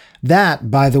times. That,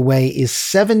 by the way, is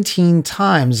 17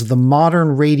 times the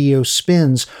modern radio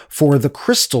spins for the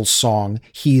Crystal song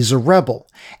He's a Rebel,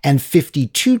 and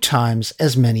 52 times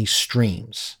as many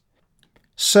streams.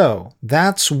 So,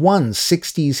 that's one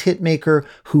 60s hitmaker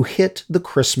who hit the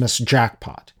Christmas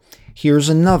jackpot. Here's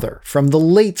another from the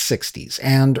late 60s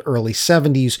and early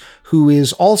 70s who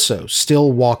is also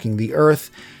still walking the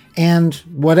earth, and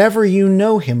whatever you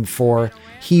know him for,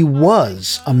 he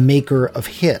was a maker of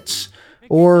hits.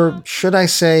 Or should I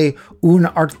say, un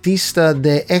artista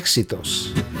de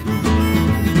éxitos.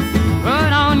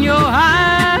 Put on your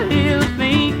high heels,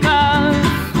 sneakers,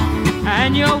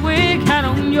 and your wig hat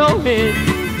on your head.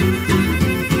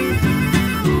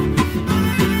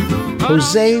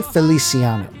 Jose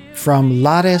Feliciano from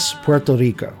Lares, Puerto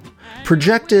Rico,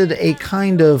 projected a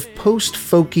kind of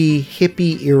post-folky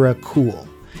hippie-era cool.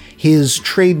 His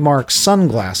trademark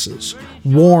sunglasses,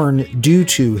 worn due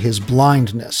to his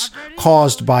blindness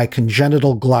caused by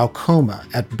congenital glaucoma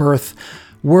at birth,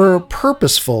 were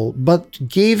purposeful but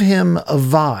gave him a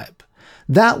vibe.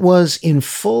 That was in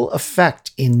full effect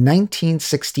in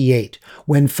 1968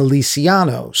 when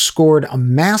Feliciano scored a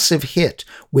massive hit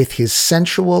with his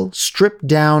sensual,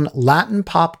 stripped-down Latin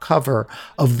pop cover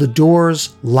of The Doors'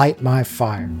 Light My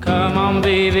Fire. Come on,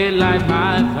 baby, light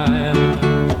my fire.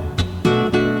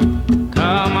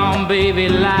 Come on, baby,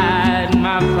 light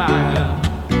my fire.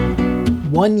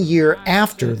 1 year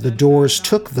after The Doors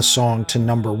took the song to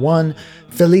number one,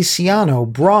 Feliciano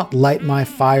brought Light My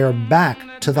Fire back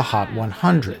to the Hot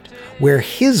 100, where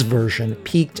his version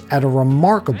peaked at a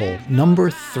remarkable number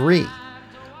 3.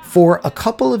 For a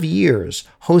couple of years,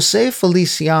 Jose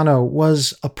Feliciano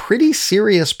was a pretty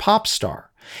serious pop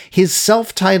star. His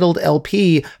self-titled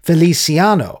LP,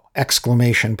 Feliciano!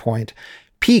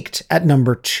 Peaked at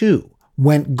number 2,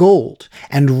 went gold,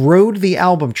 and rode the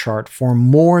album chart for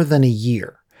more than a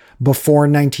year. Before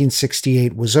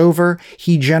 1968 was over,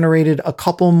 he generated a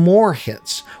couple more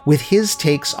hits with his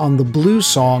takes on the blues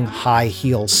song High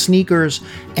Heel Sneakers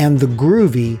and the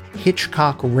groovy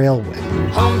Hitchcock Railway.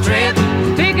 Home trip,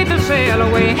 ticket to sail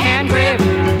away, hand grip,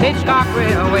 Hitchcock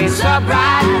Railway, sub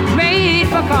ride, made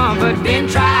for comfort, been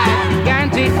tried,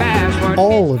 guaranteed password.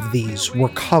 All of these were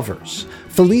covers.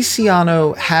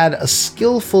 Feliciano had a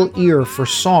skillful ear for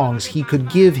songs he could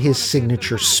give his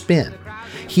signature spin.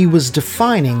 He was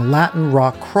defining Latin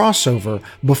rock crossover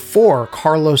before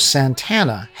Carlos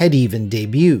Santana had even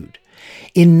debuted.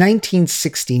 In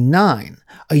 1969,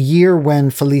 a year when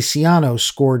Feliciano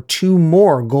scored 2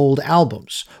 more gold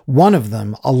albums, one of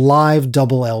them a live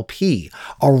double LP,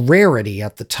 a rarity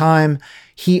at the time,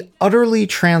 he utterly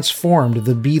transformed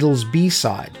the Beatles'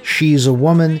 B-side, She's a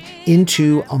Woman,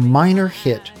 into a minor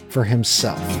hit for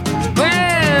himself.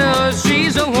 Well,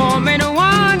 she's a woman who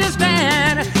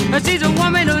understands. She's a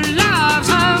woman who loves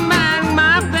her man.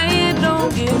 My baby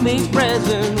don't give me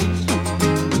presents.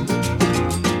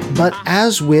 But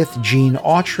as with Gene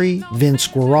Autry, Vince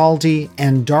Guaraldi,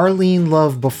 and Darlene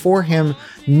Love before him,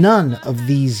 none of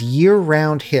these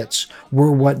year-round hits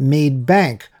were what made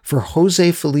bank for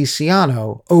Jose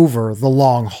Feliciano over the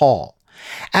long haul.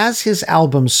 As his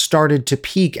albums started to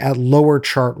peak at lower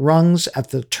chart rungs at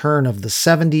the turn of the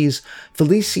 70s,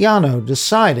 Feliciano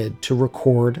decided to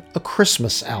record a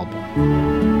Christmas album.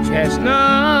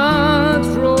 Chestnuts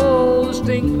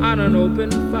roasting on an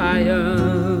open fire.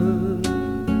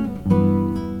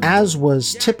 As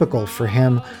was typical for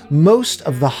him, most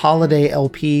of the holiday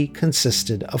LP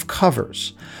consisted of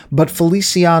covers, but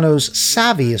Feliciano's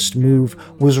savviest move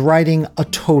was writing a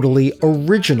totally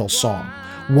original song,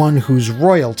 one whose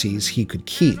royalties he could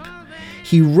keep.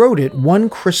 He wrote it one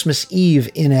Christmas Eve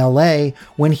in LA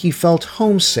when he felt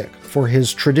homesick for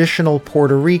his traditional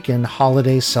Puerto Rican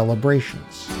holiday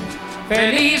celebrations.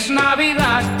 Feliz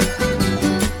Navidad,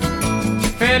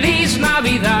 Feliz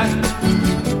Navidad.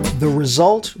 The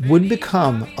result would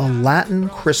become a Latin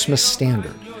Christmas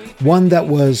standard, one that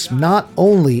was not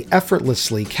only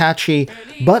effortlessly catchy,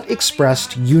 but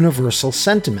expressed universal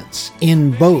sentiments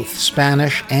in both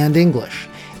Spanish and English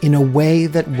in a way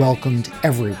that welcomed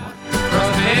everyone.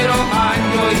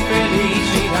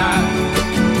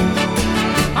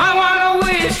 I want to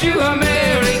wish you a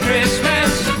Merry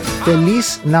Christmas.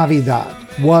 Feliz Navidad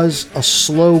was a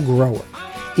slow grower.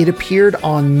 It appeared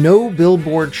on no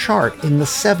Billboard chart in the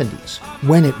 70s,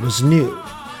 when it was new.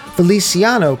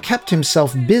 Feliciano kept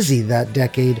himself busy that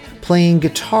decade playing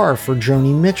guitar for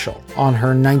Joni Mitchell on her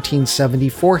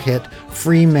 1974 hit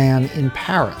Free Man in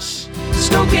Paris.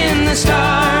 Stoking the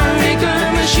Star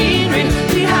Maker machinery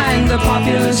behind the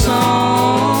popular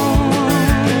song.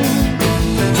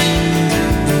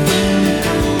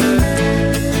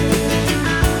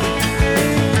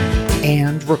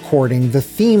 And recording the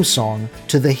theme song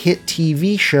to the hit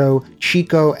TV show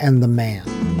Chico and the Man.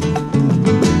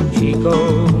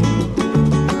 Chico,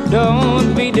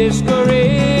 don't be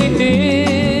discouraged.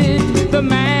 The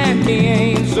man, he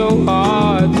ain't so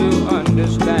hard to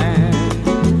understand.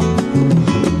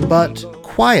 But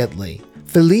quietly,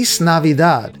 Feliz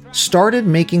Navidad started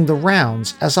making the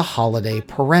rounds as a holiday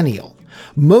perennial,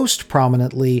 most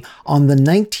prominently on the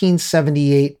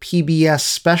 1978 PBS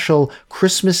special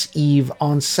Christmas Eve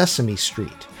on Sesame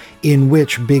Street, in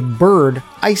which Big Bird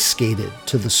ice skated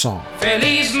to the song.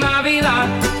 Feliz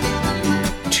Navidad.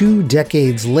 2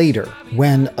 decades later,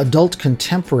 when adult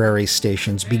contemporary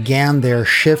stations began their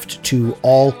shift to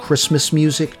all Christmas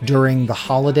music during the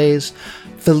holidays,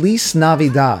 Feliz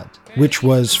Navidad, which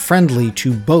was friendly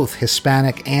to both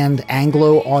Hispanic and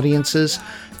Anglo audiences,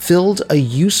 filled a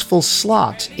useful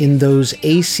slot in those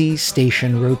AC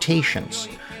station rotations.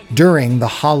 During the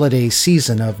holiday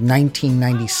season of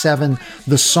 1997,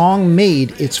 the song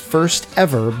made its first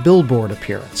ever Billboard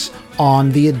appearance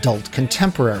on the adult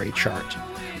contemporary chart.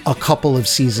 A couple of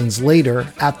seasons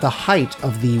later, at the height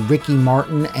of the Ricky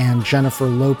Martin and Jennifer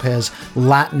Lopez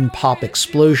Latin pop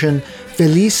explosion,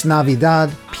 Feliz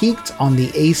Navidad peaked on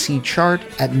the AC chart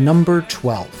at number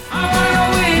 12.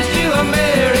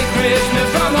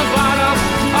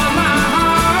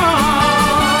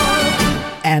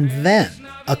 And then,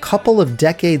 a couple of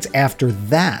decades after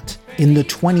that, in the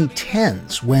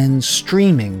 2010s, when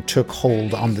streaming took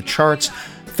hold on the charts,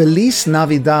 Feliz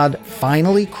Navidad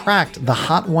finally cracked the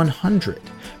Hot 100,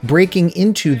 breaking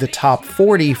into the top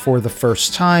 40 for the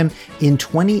first time in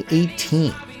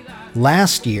 2018.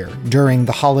 Last year, during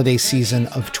the holiday season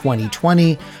of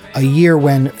 2020, a year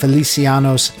when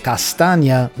Feliciano's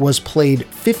Castaña was played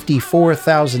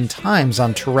 54,000 times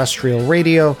on terrestrial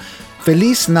radio,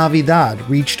 Feliz Navidad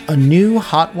reached a new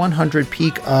Hot 100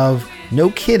 peak of,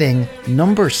 no kidding,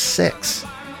 number 6.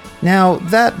 Now,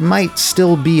 that might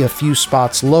still be a few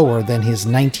spots lower than his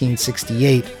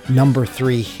 1968 number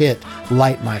 3 hit,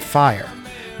 Light My Fire.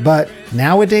 But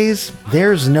nowadays,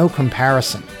 there's no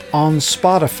comparison. On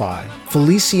Spotify,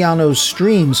 Feliciano's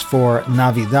streams for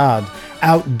Navidad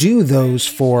outdo those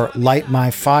for Light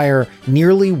My Fire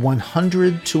nearly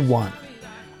 100 to 1.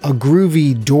 A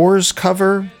groovy Doors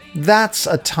cover? That's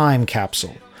a time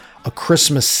capsule. A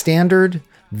Christmas standard?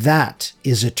 That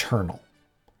is eternal.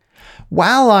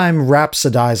 While I'm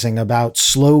rhapsodizing about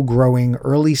slow-growing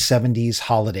early 70s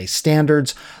holiday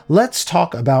standards, let's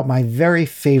talk about my very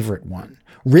favorite one,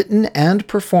 written and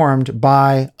performed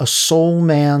by a soul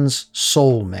man's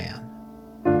soul man.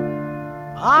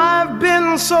 I've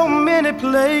been so many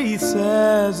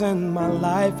places in my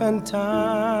life and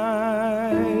time.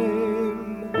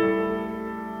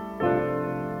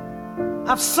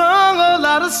 I've sung a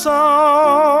lot of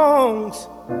songs,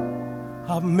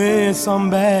 I've made some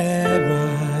bad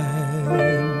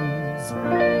rhymes.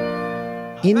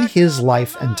 In his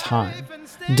life and time,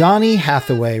 Donny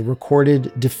Hathaway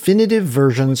recorded definitive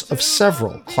versions of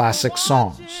several classic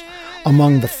songs,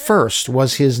 Among the first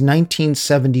was his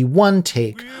 1971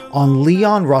 take on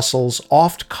Leon Russell's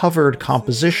oft-covered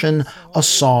composition, A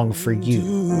Song for You.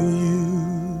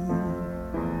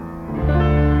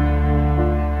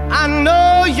 I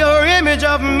know your image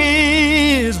of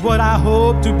me is what I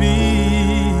hope to be.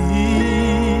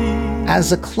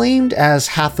 As acclaimed as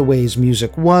Hathaway's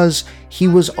music was, he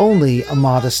was only a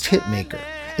modest hitmaker,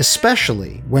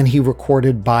 especially when he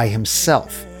recorded by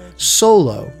himself.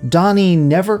 Solo, Donnie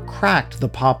never cracked the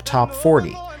pop top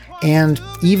 40, and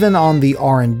even on the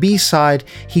R&B side,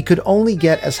 he could only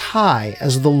get as high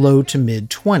as the low to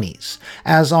mid 20s,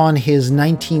 as on his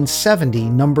 1970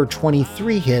 number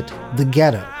 23 hit, The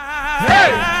Ghetto.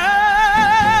 Hey!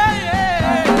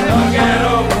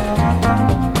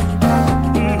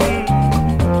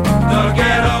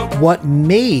 What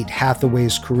made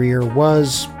Hathaway's career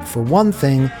was, for one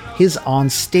thing, his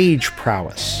on-stage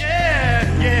prowess.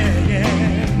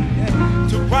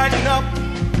 To brighten up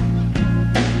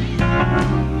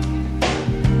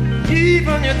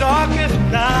even your darkest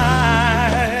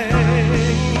night.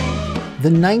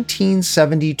 The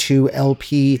 1972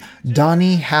 LP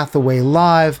Donny Hathaway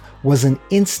Live was an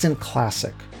instant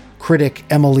classic. Critic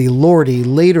Emily Lordy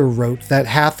later wrote that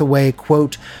Hathaway,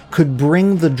 quote, could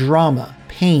bring the drama,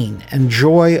 pain, and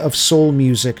joy of soul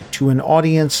music to an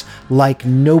audience like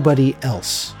nobody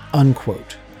else,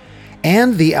 unquote.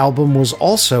 And the album was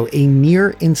also a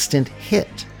near-instant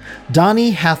hit.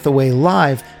 Donny Hathaway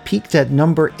Live peaked at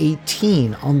number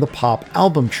 18 on the pop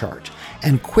album chart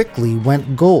and quickly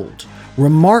went gold,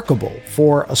 remarkable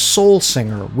for a soul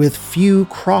singer with few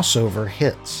crossover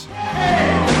hits.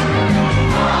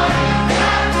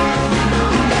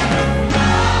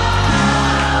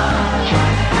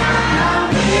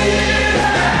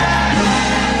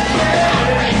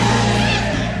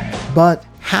 But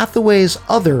Hathaway's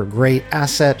other great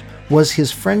asset was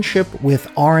his friendship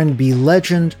with R&B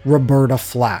legend Roberta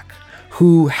Flack,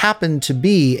 who happened to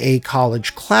be a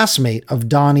college classmate of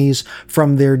Donnie's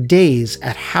from their days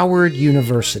at Howard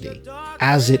University.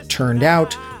 As it turned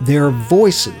out, their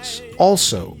voices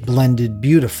also blended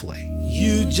beautifully.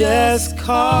 You just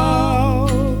call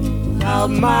out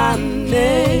my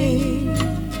name,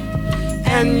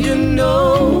 and you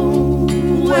know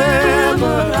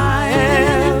wherever I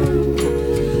am,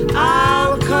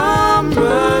 I'll come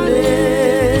running.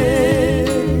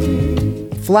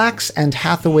 Flack's and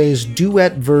Hathaway's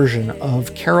duet version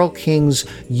of Carole King's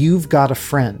You've Got a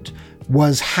Friend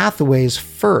was Hathaway's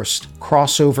first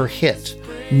crossover hit,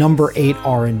 number 8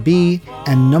 R&B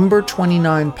and number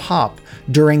 29 pop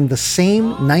during the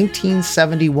same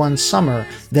 1971 summer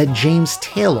that James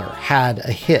Taylor had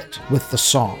a hit with the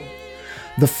song.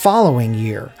 The following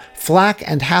year, Flack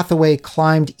and Hathaway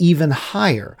climbed even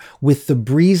higher with the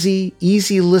breezy,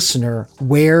 easy listener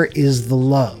Where Is the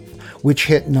Love, which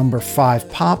hit number 5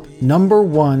 pop, number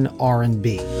 1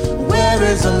 R&B. Where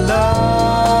is the love?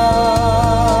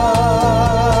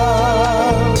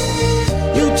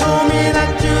 You told me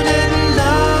that you didn't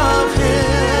love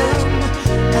him,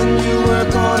 and you were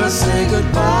gonna say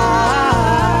goodbye.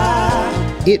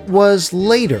 It was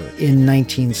later in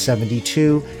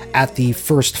 1972, at the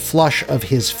first flush of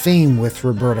his fame with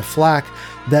Roberta Flack,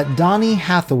 that Donny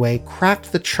Hathaway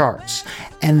cracked the charts,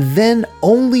 and then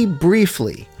only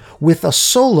briefly with a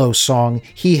solo song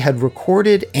he had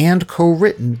recorded and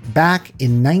co-written back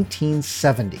in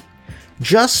 1970.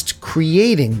 Just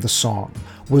creating the song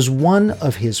was one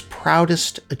of his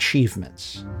proudest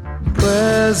achievements.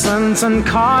 Presents and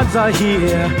cards are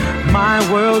here, my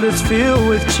world is filled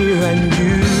with cheer and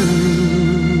you.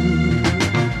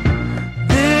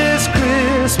 This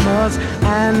Christmas,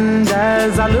 and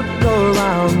as I look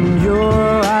around, your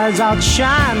eyes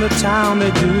outshine the town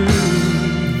they do.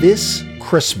 This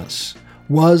Christmas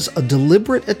was a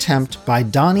deliberate attempt by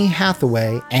Donny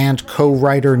Hathaway and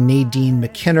co-writer Nadine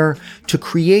McKinner to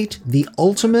create the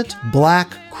ultimate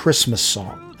Black Christmas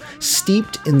song,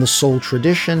 steeped in the soul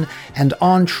tradition and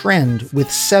on trend with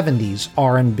 70s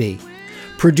R&B.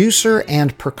 Producer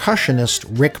and percussionist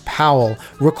Rick Powell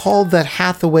recalled that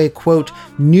Hathaway, quote,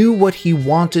 knew what he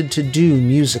wanted to do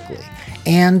musically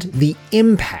and the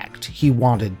impact he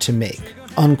wanted to make,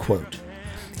 unquote.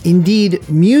 Indeed,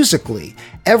 musically,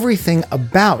 everything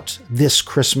about This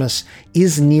Christmas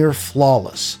is near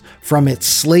flawless. From its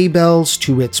sleigh bells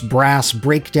to its brass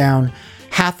breakdown,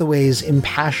 Hathaway's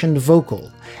impassioned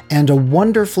vocal, and a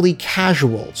wonderfully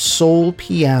casual soul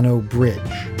piano bridge.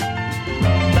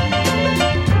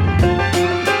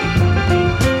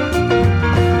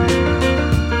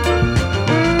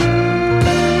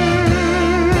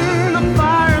 The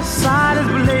fireside is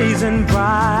blazing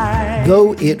bright.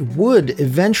 Though it would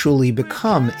eventually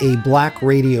become a black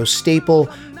radio staple,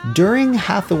 During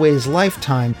Hathaway's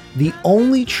lifetime, the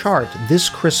only chart this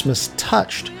Christmas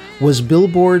touched was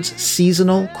Billboard's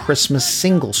seasonal Christmas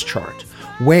singles chart,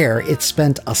 where it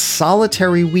spent a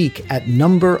solitary week at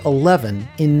number 11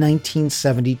 in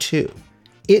 1972.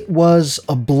 It was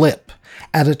a blip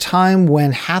at a time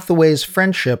when Hathaway's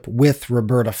friendship with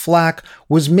Roberta Flack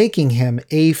was making him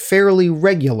a fairly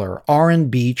regular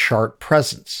R&B chart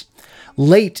presence.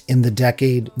 Late in the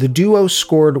decade, the duo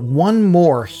scored one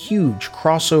more huge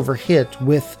crossover hit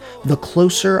with The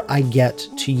Closer I Get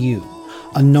to You,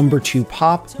 a number 2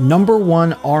 pop, number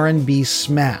 1 R&B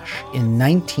smash in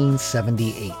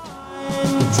 1978.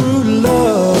 True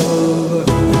love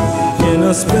in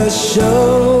a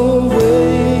special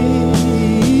way.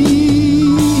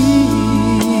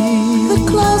 The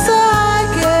closer I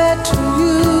get to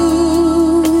you.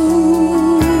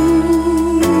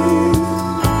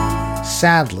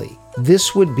 Sadly,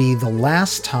 this would be the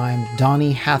last time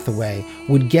Donny Hathaway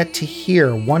would get to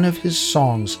hear one of his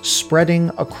songs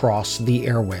spreading across the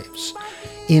airwaves.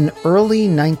 In early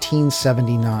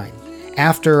 1979,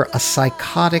 after a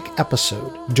psychotic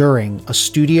episode during a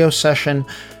studio session,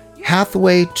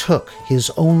 Hathaway took his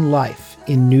own life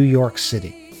in New York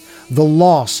City. The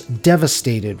loss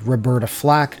devastated Roberta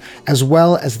Flack as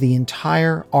well as the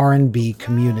entire R&B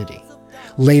community.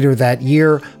 Later that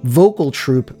year, vocal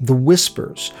troupe The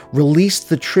Whispers released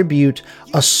the tribute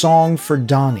A Song for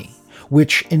Donny,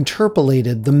 which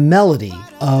interpolated the melody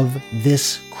of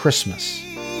This Christmas.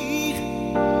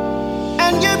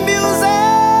 And your music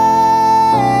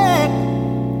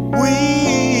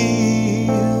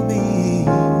will be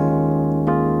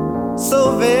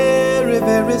so very,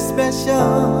 very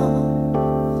special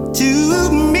to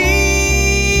me.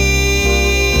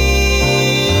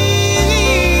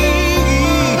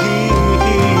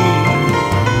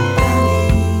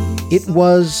 It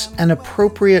was an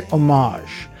appropriate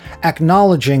homage,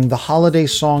 acknowledging the holiday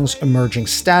song's emerging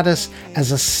status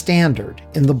as a standard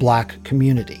in the Black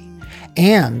community,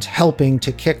 and helping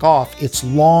to kick off its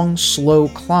long, slow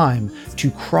climb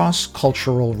to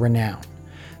cross-cultural renown.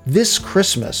 This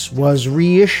Christmas was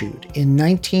reissued in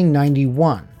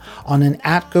 1991 on an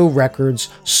Atco Records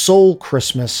Soul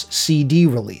Christmas CD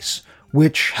release,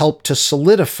 which helped to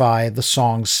solidify the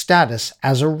song's status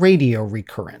as a radio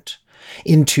recurrent.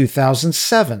 In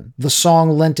 2007, the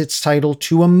song lent its title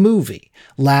to a movie,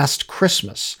 Last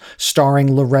Christmas,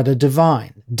 starring Loretta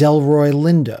Devine, Delroy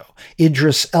Lindo,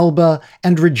 Idris Elba,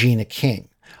 and Regina King.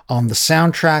 On the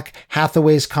soundtrack,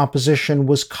 Hathaway's composition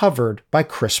was covered by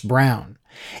Chris Brown.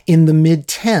 In the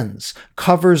mid-10s,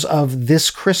 covers of This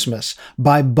Christmas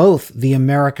by both the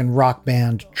American rock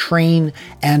band Train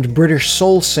and British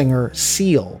soul singer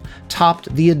Seal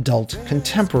topped the adult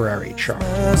contemporary chart.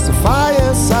 As the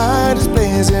fireside is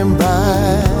blazing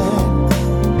bright,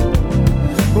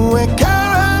 we're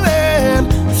caroling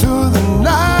through the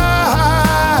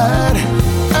night,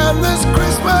 and this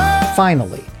Christmas.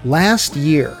 Finally, last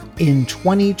year in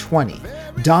 2020,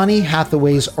 Donny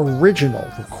Hathaway's original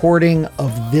recording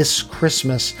of This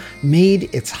Christmas made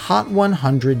its Hot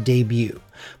 100 debut,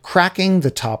 cracking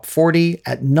the top 40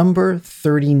 at number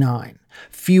 39,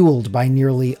 fueled by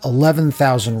nearly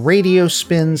 11,000 radio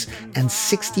spins and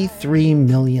 63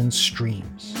 million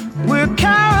streams. We're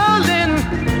caroling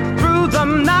through the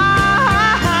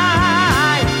night,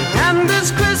 and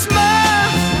this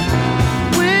Christmas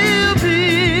will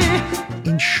be.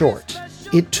 In short,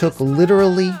 it took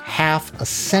literally half a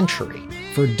century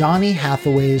for Donny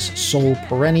Hathaway's soul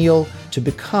perennial to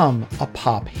become a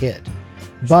pop hit.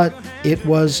 But it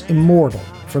was immortal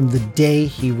from the day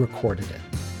he recorded it.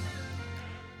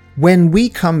 When we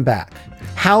come back,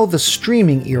 how the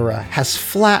streaming era has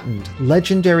flattened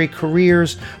legendary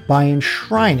careers by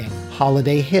enshrining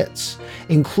holiday hits,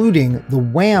 including the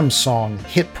Wham song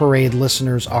Hit Parade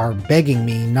listeners are begging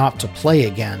me not to play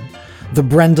again, the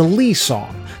Brenda Lee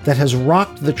song that has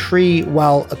rocked the tree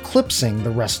while eclipsing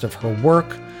the rest of her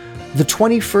work, the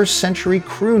 21st century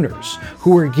crooners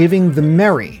who are giving the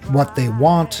merry what they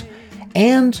want,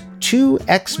 and two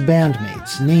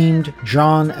ex-bandmates named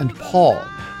John and Paul,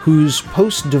 whose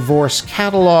post-divorce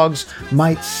catalogs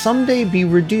might someday be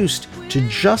reduced to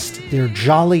just their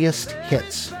jolliest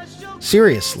hits.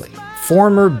 Seriously,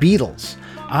 former Beatles,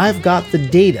 I've got the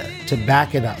data to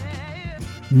back it up.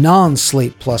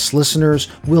 Non-Slate Plus listeners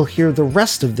will hear the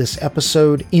rest of this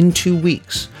episode in 2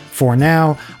 weeks. For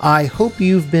now, I hope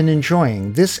you've been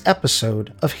enjoying this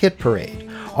episode of Hit Parade.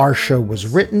 Our show was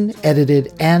written,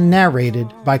 edited, and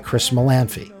narrated by Chris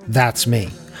Molanphy. That's me.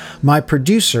 My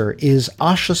producer is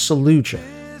Asha Saluja.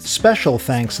 Special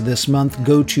thanks this month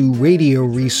go to radio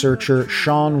researcher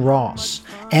Sean Ross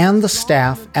and the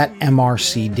staff at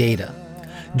MRC Data.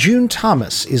 June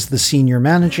Thomas is the senior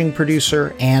managing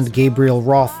producer and Gabriel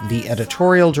Roth the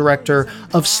editorial director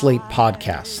of Slate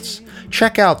Podcasts.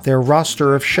 Check out their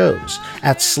roster of shows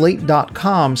at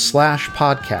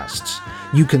slate.com/podcasts.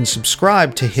 You can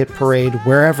subscribe to Hit Parade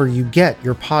wherever you get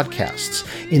your podcasts,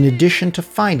 in addition to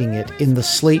finding it in the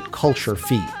Slate Culture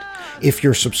feed. If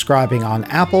you're subscribing on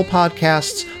Apple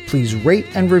Podcasts, please rate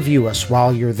and review us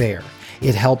while you're there.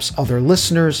 It helps other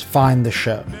listeners find the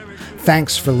show.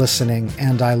 Thanks for listening,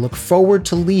 and I look forward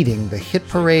to leading the Hit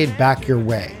Parade back your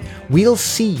way. We'll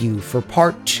see you for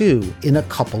part 2 in a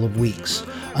couple of weeks.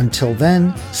 Until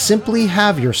then, simply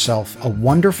have yourself a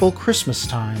wonderful Christmas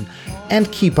time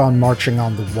and keep on marching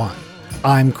on the one.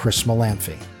 I'm Chris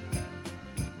Molanphy.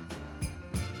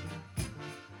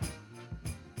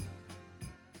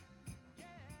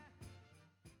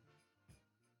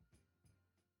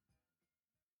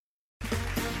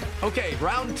 Okay,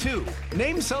 round 2.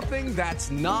 Name something that's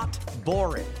not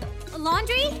boring. A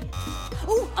laundry?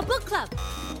 Ooh, a book club.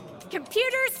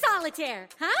 Computer solitaire,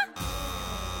 huh?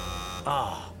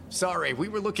 Ah, oh, sorry, we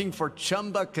were looking for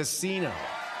Chumba Casino.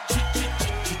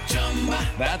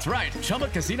 That's right,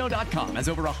 ChumbaCasino.com has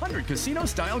over 100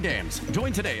 casino-style games.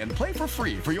 Join today and play for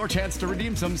free for your chance to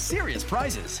redeem some serious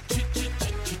prizes.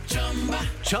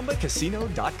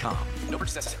 ChumbaCasino.com. No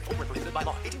purchase necessary. Void where prohibited by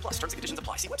law. 18+. Terms and conditions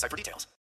apply. See website for details.